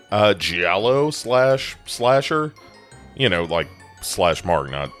giallo slasher. You know, like slash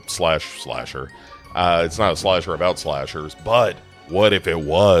mark, not slasher. It's not a slasher about slashers, but what if it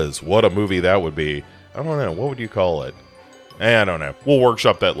was? What a movie that would be. I don't know. What would you call it? I don't know. We'll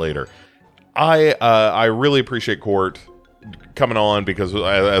workshop that later. I really appreciate Court coming on because,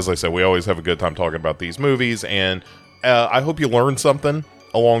 as I said, we always have a good time talking about these movies, and I hope you learned something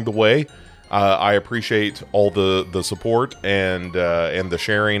along the way. I appreciate all the support and the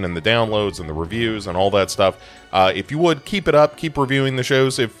sharing and the downloads and the reviews and all that stuff. If you would, keep it up, keep reviewing the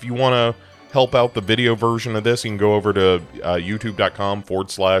shows. If you want to help out the video version of this, you can go over to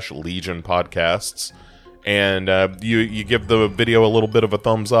youtube.com/Legion Podcasts, and you give the video a little bit of a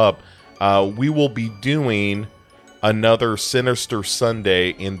thumbs up. We will be doing another Sinister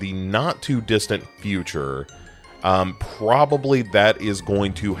Sunday in the not too distant future. Probably that is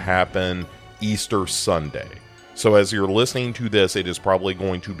going to happen Easter Sunday. So as you're listening to this, it is probably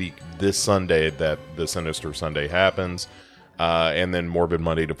going to be this Sunday that the Sinister Sunday happens. And then Morbid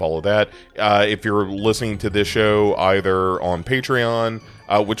Monday to follow that. If you're listening to this show either on Patreon,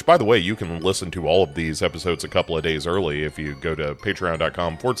 which, by the way, you can listen to all of these episodes a couple of days early if you go to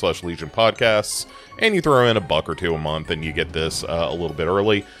patreon.com/Legion Podcasts, and you throw in $1 or $2 a month, and you get this a little bit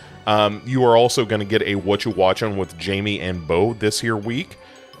early. You are also going to get a What You Watching with Jamie and Bo this here week.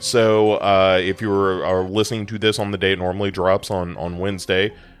 So if you are listening to this on the day it normally drops on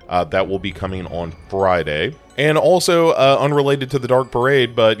Wednesday, that will be coming on Friday. And also, unrelated to the Dark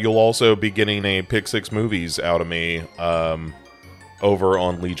Parade, but you'll also be getting a Pick 6 Movies out of me over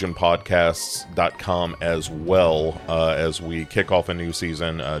on legionpodcasts.com as well, as we kick off a new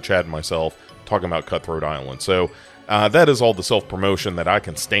season, Chad and myself, talking about Cutthroat Island. So that is all the self-promotion that I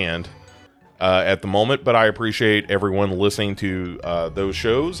can stand at the moment, but I appreciate everyone listening to those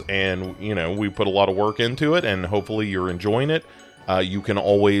shows, and, you know, we put a lot of work into it, and hopefully you're enjoying it. You can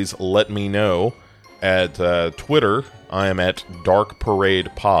always let me know at Twitter. I am at Dark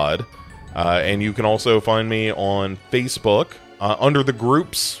Parade Pod, and you can also find me on Facebook under the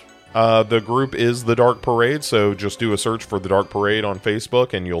groups. The group is The Dark Parade, so just do a search for The Dark Parade on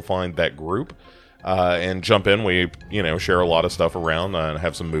Facebook, and you'll find that group. And jump in. We, share a lot of stuff around and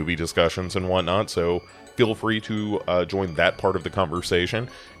have some movie discussions and whatnot, so feel free to join that part of the conversation.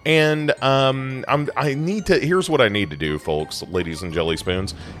 And here's what I need to do, folks, ladies and jelly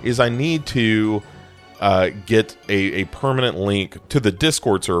spoons, is I need to get a permanent link to the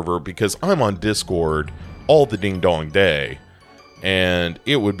Discord server, because I'm on Discord all the ding-dong day, and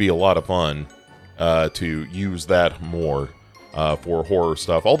it would be a lot of fun to use that more for horror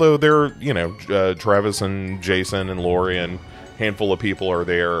stuff. Although Travis and Jason and Lori and handful of people are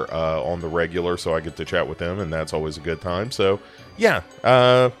there on the regular, so I get to chat with them, and that's always a good time. So yeah,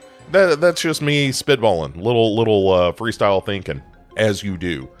 that's just me spitballing, little freestyle thinking, as you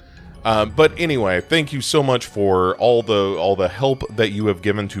do. But anyway, thank you so much for all the help that you have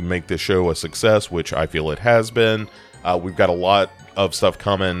given to make this show a success, which I feel it has been. We've got a lot of stuff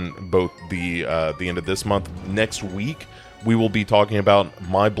coming, both the end of this month. Next week, we will be talking about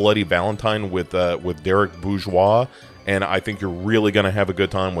My Bloody Valentine with Derek Bourgeois, and I think you're really going to have a good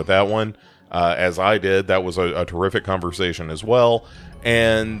time with that one, as I did. That was a terrific conversation as well.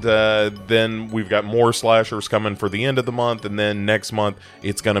 And then we've got more slashers coming for the end of the month, and then next month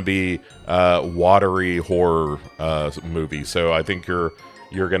it's going to be watery horror movies. So I think you're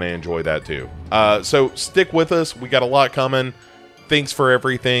going to enjoy that too. So stick with us. We got a lot coming. Thanks for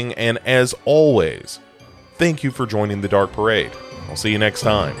everything, and as always, thank you for joining the Dark Parade. I'll see you next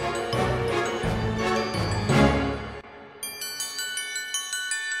time.